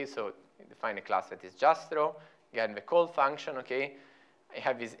this, okay? So we define a class that is Justro. Again, the call function, okay? I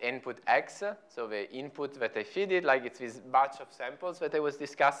have this input X, so the input that I feed it, like it's this batch of samples that I was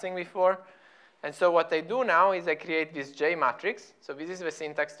discussing before. And so what I do now is I create this J matrix. So this is the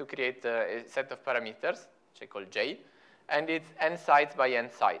syntax to create a set of parameters, which I call J. And it's n sites by n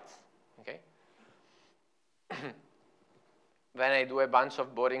sites, okay? Then I do a bunch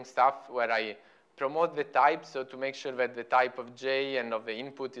of boring stuff where I promote the type, so to make sure that the type of J and of the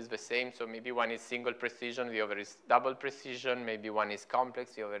input is the same. So maybe one is single precision, the other is double precision. Maybe one is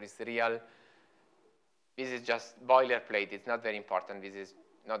complex, the other is real. This is just boilerplate. It's not very important. This is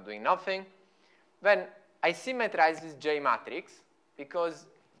not doing nothing. Then I symmetrize this J matrix because,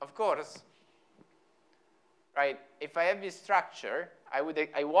 of course, right, if I have this structure, I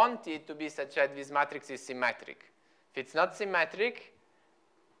want it to be such that this matrix is symmetric. If it's not symmetric,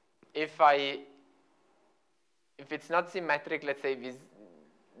 if it's not symmetric, let's say this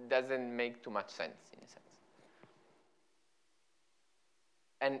doesn't make too much sense in a sense.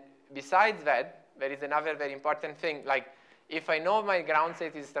 And besides that, there is another very important thing. Like, if I know my ground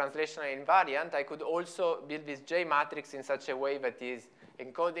state is translational invariant, I could also build this J matrix in such a way that is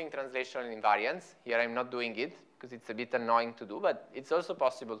encoding translational invariance. Here I'm not doing it because it's a bit annoying to do, but it's also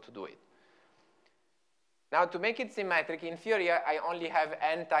possible to do it. Now, to make it symmetric, in theory, I only have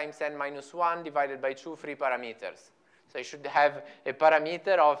n times n minus 1 divided by 2 free parameters. So I should have a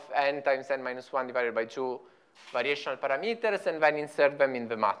parameter of n times n minus 1 divided by 2 variational parameters and then insert them in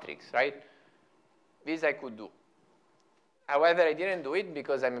the matrix, right? This I could do. However, I didn't do it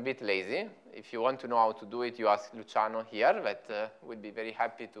because I'm a bit lazy. If you want to know how to do it, you ask Luciano here, that would be very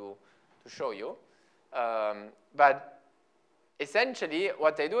happy to show you. But essentially,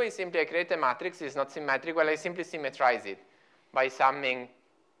 what I do is simply I create a matrix. It's not symmetric. Well, I simply symmetrize it by summing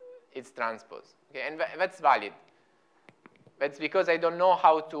its transpose. Okay, and that's valid. That's because I don't know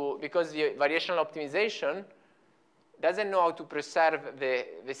how to, because the variational optimization doesn't know how to preserve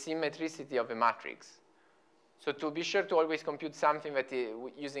the symmetricity of a matrix. So to be sure to always compute something that is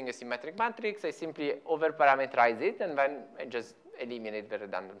using a symmetric matrix, I simply over-parameterize it, and then I just eliminate the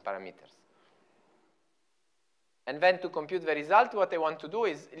redundant parameters. And then to compute the result, what I want to do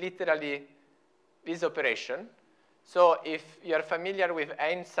is literally this operation. So if you're familiar with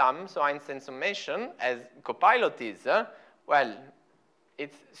Einstein sum, so Einstein summation, as Copilot is, well,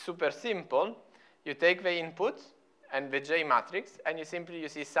 it's super simple. You take the input and the J matrix, and you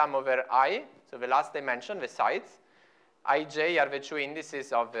see sum over I, so the last dimension, the sites. Ij are the two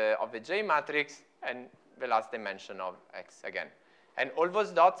indices of the J matrix, and the last dimension of X again. And all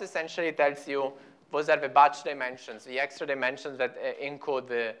those dots essentially tells you those are the batch dimensions, the extra dimensions that encode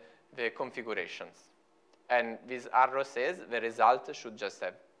the configurations. And this arrow says the result should just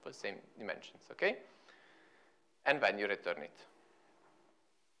have the same dimensions, okay? And then you return it.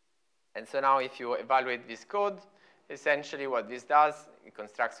 And so now if you evaluate this code, essentially what this does, it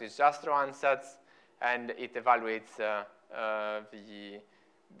constructs these Justro ansatz, and it evaluates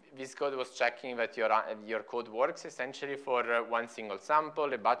this code was checking that your code works essentially for one single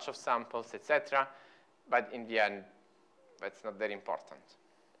sample, a batch of samples, etc. But in the end, that's not very important.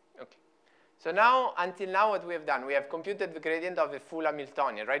 Okay. So now, until now, what we have done, we have computed the gradient of a full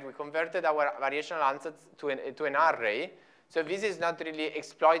Hamiltonian, right? We converted our variational ansatz to an array. So this is not really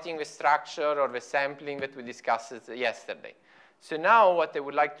exploiting the structure or the sampling that we discussed yesterday. So now what I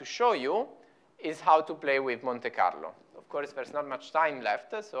would like to show you is how to play with Monte Carlo. Of course, there's not much time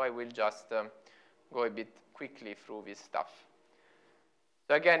left, so I will just go a bit quickly through this stuff.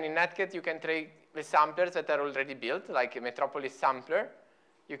 So again, in Netcat, you can take the samplers that are already built, like a Metropolis sampler.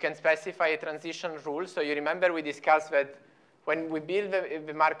 You can specify a transition rule. So you remember we discussed that when we build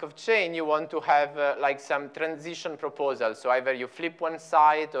the Markov chain, you want to have like some transition proposal. So either you flip one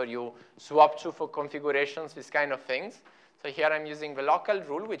side or you swap two for configurations, these kind of things. So here I'm using the local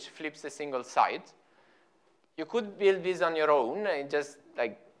rule, which flips a single side. You could build this on your own. Just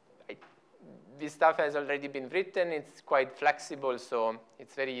like this stuff has already been written. It's quite flexible, so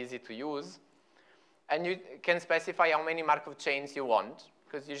it's very easy to use. And you can specify how many Markov chains you want,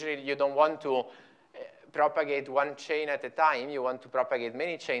 because usually you don't want to propagate one chain at a time. You want to propagate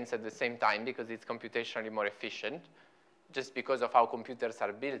many chains at the same time because it's computationally more efficient, just because of how computers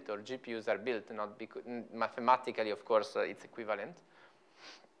are built or GPUs are built, not because mathematically, of course, it's equivalent.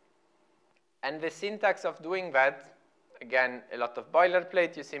 And the syntax of doing that, again, a lot of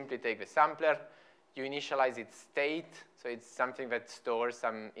boilerplate. You simply take the sampler, you initialize its state, so it's something that stores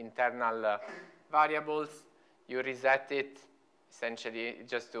some internal variables. You reset it, essentially,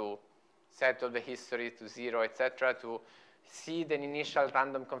 just to set all the history to 0, etc., to see the initial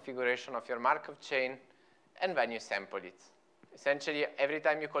random configuration of your Markov chain, and then you sample it. Essentially, every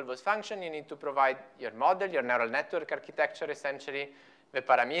time you call those functions, you need to provide your model, your neural network architecture, essentially, the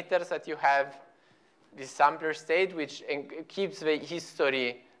parameters that you have, this sampler state, which keeps the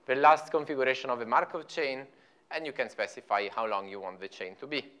history, the last configuration of the Markov chain, and you can specify how long you want the chain to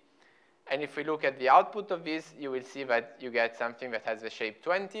be. And if we look at the output of this, you will see that you get something that has the shape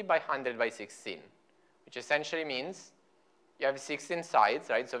 20 by 100 by 16, which essentially means you have 16 sides,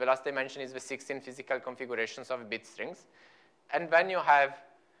 right? So the last dimension is the 16 physical configurations of bit strings. And then you have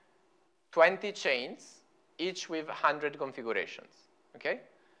 20 chains, each with 100 configurations, okay?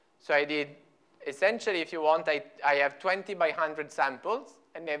 So I did, essentially, if you want, I have 20 by 100 samples,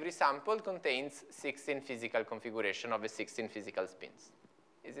 and every sample contains 16 physical configuration of the 16 physical spins.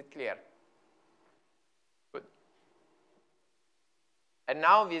 Is it clear? Good. And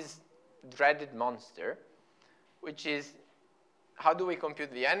now this dreaded monster, which is, how do we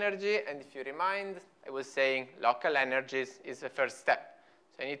compute the energy? And if you remind, I was saying local energies is the first step.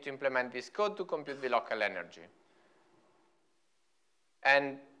 So I need to implement this code to compute the local energy.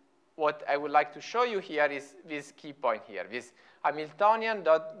 And what I would like to show you here is this key point here, this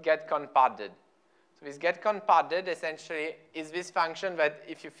Hamiltonian.getConPadded. So this getConPadded essentially is this function that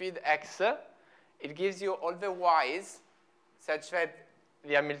if you feed x, it gives you all the y's such that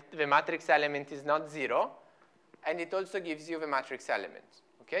the matrix element is not 0, and it also gives you the matrix element,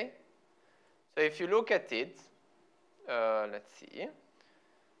 okay? So if you look at it, let's see.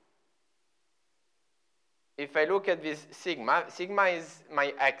 If I look at this sigma, sigma is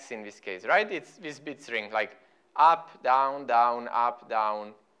my x in this case, right? It's this bit string, like up, down, down, up,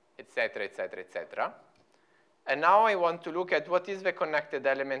 down, etc., etc., etc. And now I want to look at what is the connected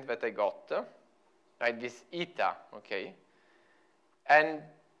element that I got, right? This eta, okay? And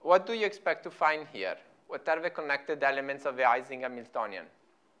what do you expect to find here? What are the connected elements of the Ising Hamiltonian?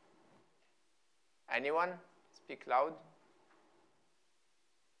 Anyone? Speak loud.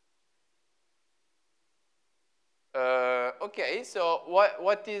 Okay, so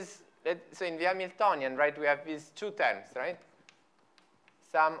what is, so in the Hamiltonian, right, we have these two terms, right?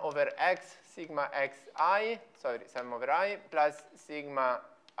 Sum over x, sigma xi, sorry, sum over I, plus sigma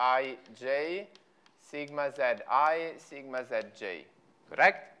ij, sigma zi, sigma zj,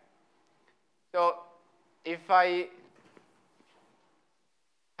 correct? So if I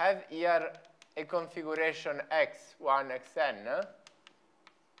have here a configuration x1, xn,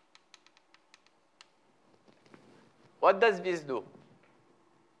 what does this do?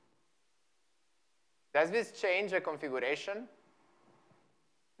 Does this change the configuration?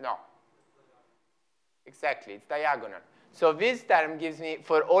 No. Exactly, it's diagonal. So this term gives me,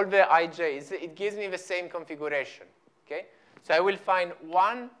 for all the ij's, it gives me the same configuration, okay? So I will find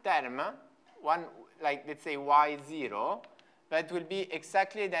one term, one, like let's say y0, that will be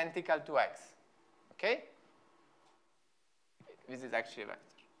exactly identical to x, okay? This is actually a vector.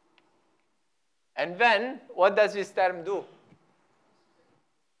 And then, what does this term do?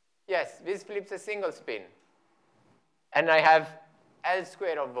 Yes, this flips a single spin. And I have L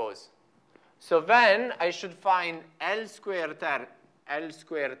square of those. So then, I should find L square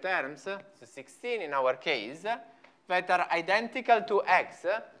terms, so 16 in our case, that are identical to x,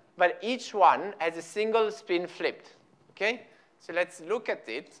 but each one has a single spin flipped, okay? So let's look at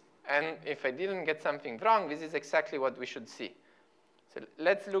it, and if I didn't get something wrong, this is exactly what we should see. So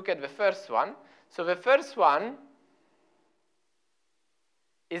let's look at the first one. So the first one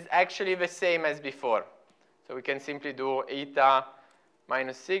is actually the same as before. So we can simply do eta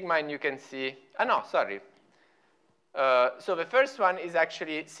minus sigma, and you can see, no, sorry. So the first one is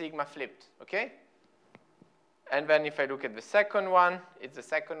actually sigma flipped, okay? And then if I look at the second one, it's the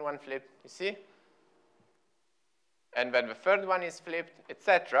second one flipped, you see? And then the third one is flipped,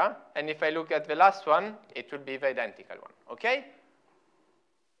 etc. And if I look at the last one, it will be the identical one, okay?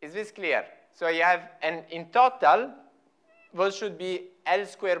 Is this clear? So I have, and in total, those should be L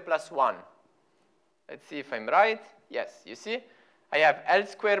squared plus 1. Let's see if I'm right. Yes, you see? I have L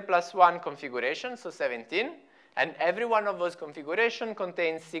squared plus 1 configuration, so 17. And every one of those configurations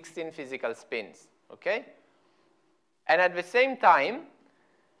contains 16 physical spins, okay? And at the same time,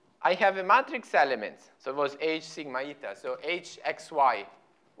 I have a matrix element. So those H sigma eta, so H x y.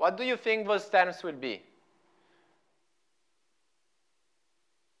 What do you think those terms will be?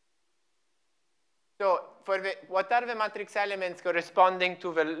 So for what are the matrix elements corresponding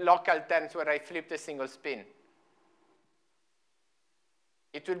to the local terms where I flipped a single spin?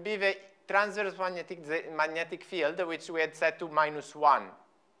 It will be the transverse magnetic field, which we had set to -1.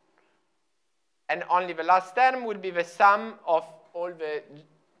 And only the last term will be the sum of all the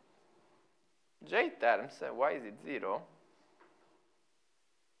J terms. Why is it 0?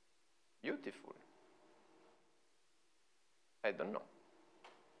 Beautiful. I don't know.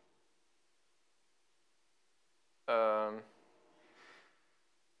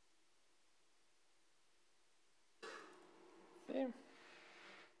 See?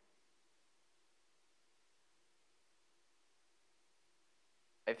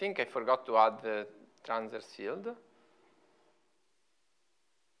 I think I forgot to add the transverse field.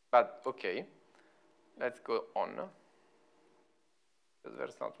 But OK, let's go on, because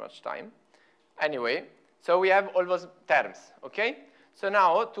there's not much time. Anyway, so we have all those terms, OK? So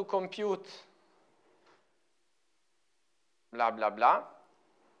now to compute blah, blah, blah.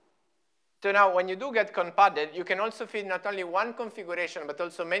 So now when you do get conpadded, you can also feed not only one configuration, but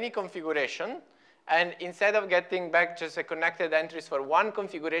also many configurations. And instead of getting back just the connected entries for one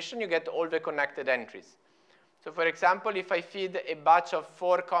configuration, you get all the connected entries. So for example, if I feed a batch of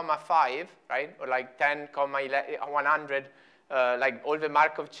 4,5, right, or like 10,100, like all the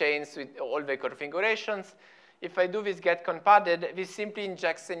Markov chains with all the configurations, if I do this get conpadded, this simply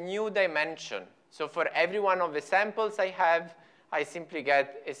injects a new dimension. So for every one of the samples I have, I simply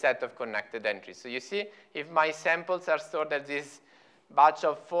get a set of connected entries. So you see, if my samples are stored as this batch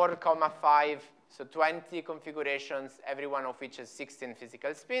of 4,5, so 20 configurations, every one of which has 16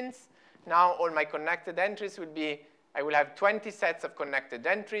 physical spins, now all my connected entries will be, I will have 20 sets of connected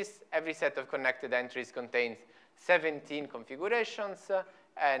entries. Every set of connected entries contains 17 configurations,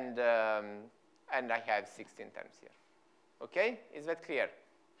 and I have 16 terms here. OK? Is that clear?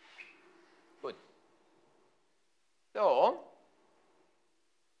 Good. So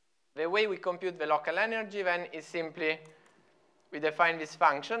the way we compute the local energy then is simply we define this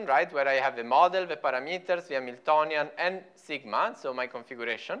function, right, where I have the model, the parameters, the Hamiltonian, and sigma, so my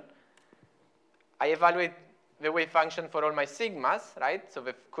configuration. I evaluate the wave function for all my sigmas, right, so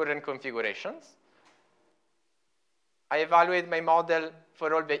the current configurations. I evaluate my model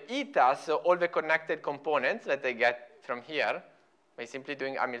for all the etas, so all the connected components that I get from here by simply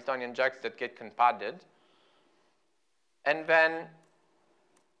doing Hamiltonian jacks that get conpadded. And then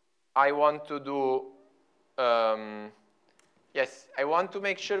I want to do, yes, I want to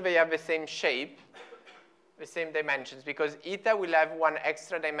make sure they have the same shape, the same dimensions, because eta will have one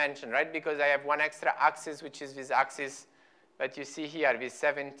extra dimension, right? Because I have one extra axis, which is this axis that you see here, this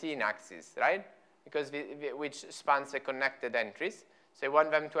 17 axis, right? Because which spans the connected entries. So I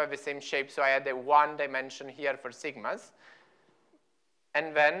want them to have the same shape, so I add a one dimension here for sigmas.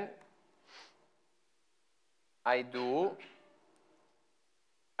 And then I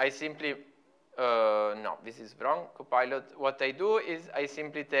simply, no, this is wrong, Copilot. What I do is I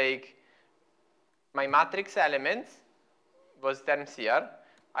simply take my matrix elements, those terms here,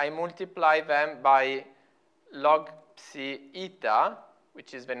 I multiply them by log psi eta,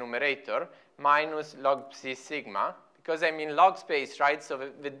 which is the numerator, minus log psi sigma, because I'm in log space, right? So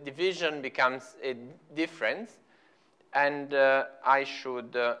the division becomes a difference. And I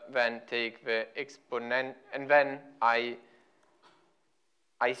should then take the exponent, and then I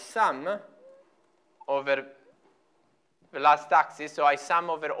sum over the last axis. So I sum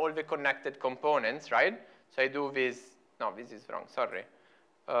over all the connected components, right? So I do this. No, this is wrong. Sorry.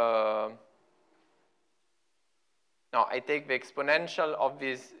 No, I take the exponential of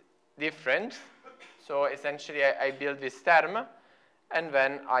this difference. So essentially, I build this term, and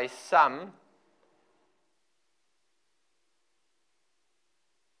then I sum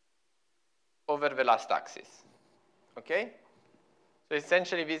over the last axis. Okay? So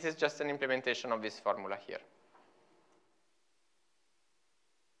essentially, this is just an implementation of this formula here.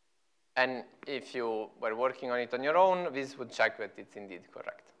 And if you were working on it on your own, this would check that it's indeed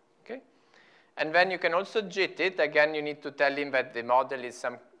correct. Okay? And then you can also JIT it. Again, you need to tell him that the model is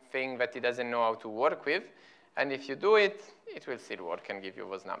something that he doesn't know how to work with. And if you do it, it will still work and give you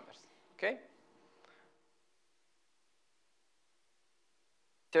those numbers. Okay?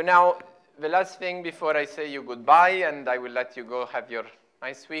 So now, the last thing before I say you goodbye, and I will let you go have your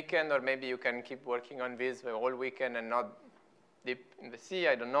nice weekend, or maybe you can keep working on this the whole weekend and not dip in the sea.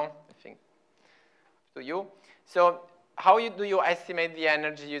 I don't know. I think to you. So how do you estimate the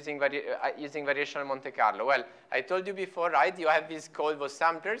energy using variational Monte Carlo? Well, I told you before, right? You have these called those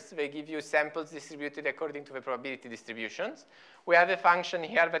samplers. They give you samples distributed according to the probability distributions. We have a function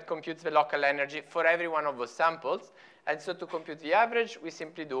here that computes the local energy for every one of those samples. And so to compute the average, we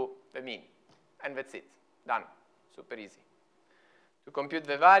simply do the mean. and that's it. Done. Super easy. To compute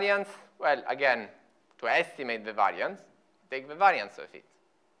the variance, well, again, to estimate the variance, take the variance of it.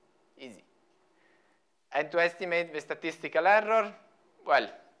 Easy. And to estimate the statistical error, well,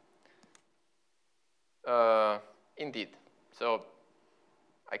 indeed. So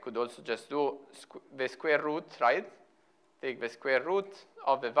I could also just do the square root, right? Take the square root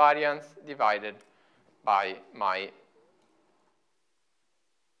of the variance divided by my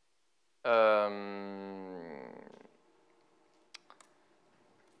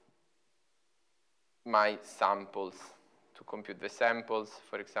my samples. To compute the samples,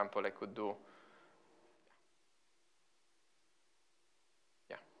 for example, I could do,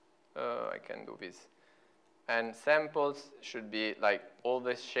 I can do this. And samples should be like all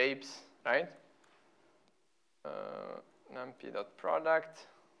the shapes, right? numpy.product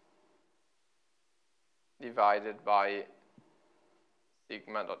divided by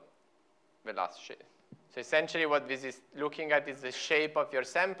sigma dot the last shape. So essentially what this is looking at is the shape of your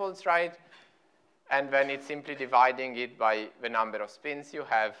samples, right? And then it's simply dividing it by the number of spins you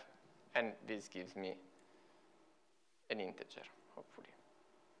have, and this gives me an integer, hopefully.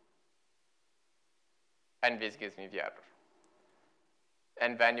 And this gives me the error.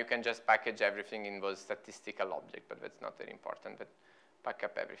 And then you can just package everything in those statistical object, but that's not very important, but pack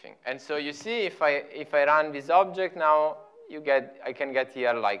up everything. And so you see, if I run this object now, I can get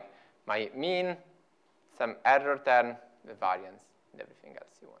here like my mean, some error term, the variance, and everything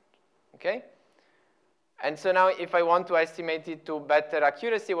else you want, okay? And so now if I want to estimate it to better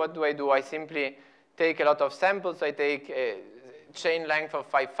accuracy, what do? I simply take a lot of samples. I take a chain length of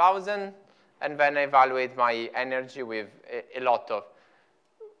 5,000, and then I evaluate my energy with a lot of,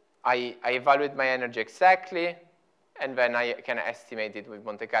 I evaluate my energy exactly, and then I can estimate it with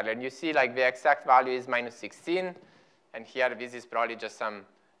Monte Carlo. And you see like the exact value is -16, and here this is probably just some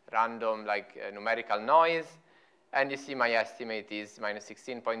random like numerical noise. And you see my estimate is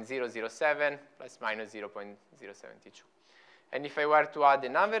 -16.007 plus -0.072. And if I were to add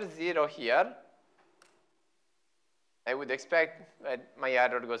another 0 here, I would expect that my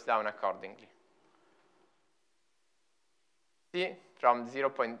error goes down accordingly. See, from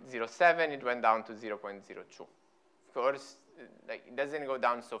 0.07, it went down to 0.02. Of course, like, it doesn't go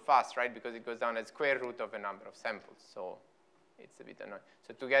down so fast, right? Because it goes down as square root of a number of samples. So it's a bit annoying.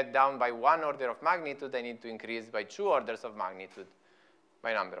 So to get down by 1 order of magnitude, I need to increase by 2 orders of magnitude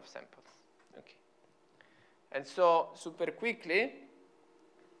by number of samples. Okay. And so super quickly,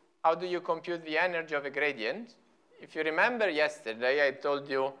 how do you compute the energy of a gradient? If you remember yesterday, I told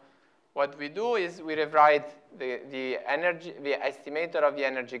you what we do is we rewrite the estimator of the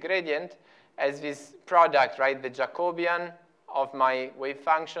energy gradient as this product, right? The Jacobian of my wave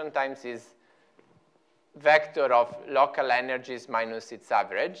function times this vector of local energies minus its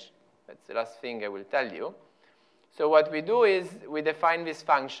average. That's the last thing I will tell you. So what we do is we define this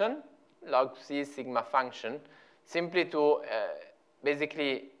function, log C sigma function, simply to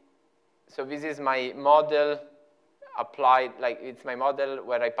basically, so this is my model applied, like it's my model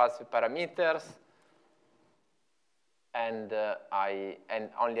where I pass the parameters and I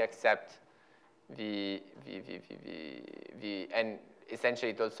only accept and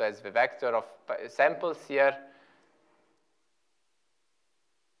essentially it also has the vector of samples here.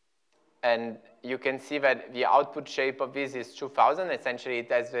 And you can see that the output shape of this is 2000. Essentially,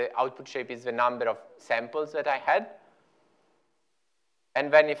 it has the output shape is the number of samples that I had.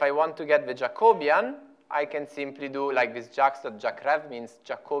 And then if I want to get the Jacobian, I can simply do like this jax.jacrev, means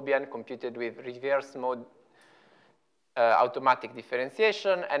Jacobian computed with reverse mode automatic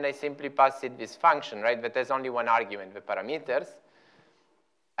differentiation, and I simply pass it this function, right, that has only one argument, the parameters,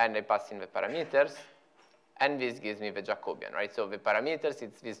 and I pass in the parameters, and this gives me the Jacobian, right? So the parameters,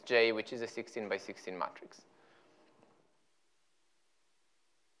 it's this J, which is a 16 by 16 matrix.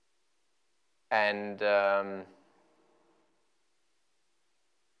 And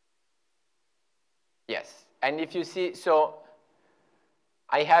yes, and if you see, so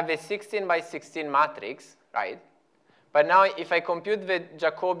I have a 16 by 16 matrix, right? But now if I compute the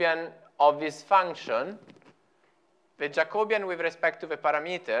Jacobian of this function, the Jacobian with respect to the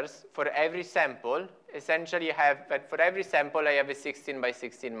parameters for every sample, essentially have that for every sample I have a 16 by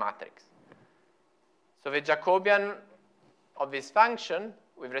 16 matrix. So the Jacobian of this function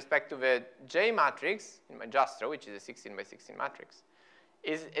with respect to the J matrix in my Jastrow, which is a 16 by 16 matrix,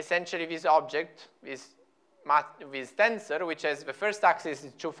 is essentially this object, this tensor, which has the first axis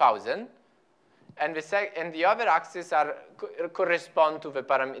is 2000, and the other axes correspond to the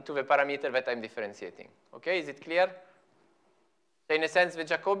parameter that I'm differentiating. Okay, is it clear? So in a sense, the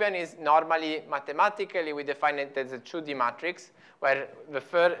Jacobian is normally, mathematically, we define it as a 2D matrix, where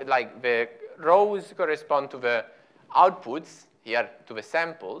the rows correspond to the outputs, here to the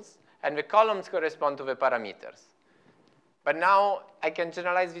samples, and the columns correspond to the parameters. But now I can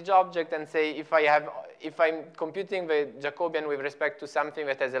generalize the object and say if I'm computing the Jacobian with respect to something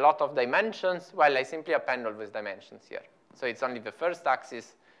that has a lot of dimensions, well, I simply append all those dimensions here. So it's only the first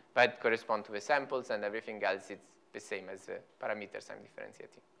axis that corresponds to the samples, and everything else is the same as the parameters I'm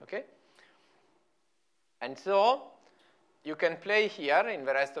differentiating, okay? And so you can play here in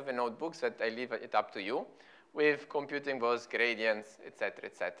the rest of the notebooks that I leave it up to you with computing those gradients, et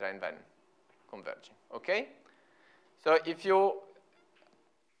cetera, and then converging, okay? So if you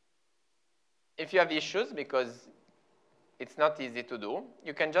have issues, because it's not easy to do,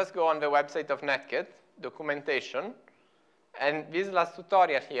 you can just go on the website of Netcat, documentation, and this last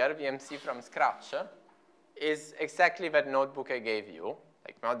tutorial here, VMC from scratch, is exactly that notebook I gave you,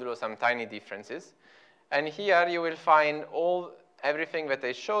 like modulo some tiny differences. And here you will find everything that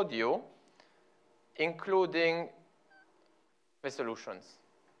I showed you, including the solutions,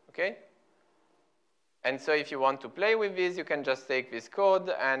 okay? And so if you want to play with this, you can just take this code,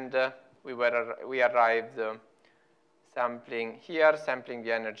 and we arrived sampling here, sampling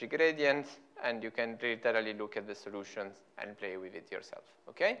the energy gradient, and you can literally look at the solutions and play with it yourself,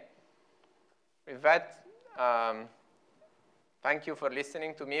 okay? With that, thank you for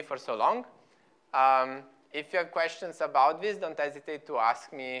listening to me for so long. If you have questions about this, don't hesitate to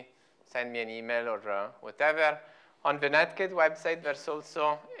ask me, send me an email or whatever. On the Netcat website, there's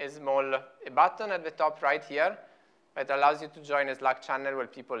also a button at the top right here that allows you to join a Slack channel where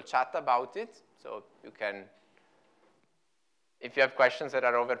people chat about it. So you can, if you have questions, there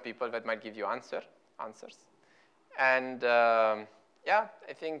are other people that might give you answers. And yeah,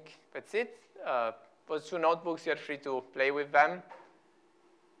 I think that's it. Those two notebooks, you're free to play with them.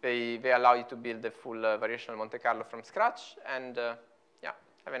 They allow you to build the full variational Monte Carlo from scratch. And yeah,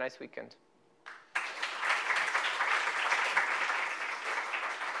 have a nice weekend.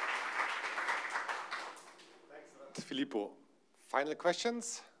 Filippo, final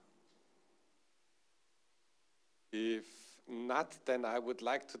questions? If not, then I would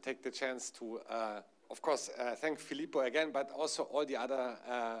like to take the chance to, of course, thank Filippo again, but also all the other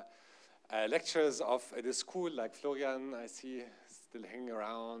lecturers of the school, like Florian, I see still hanging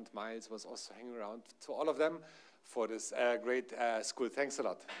around. Miles was also hanging around. To all of them for this great school. Thanks a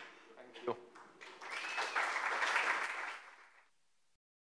lot. Thank you.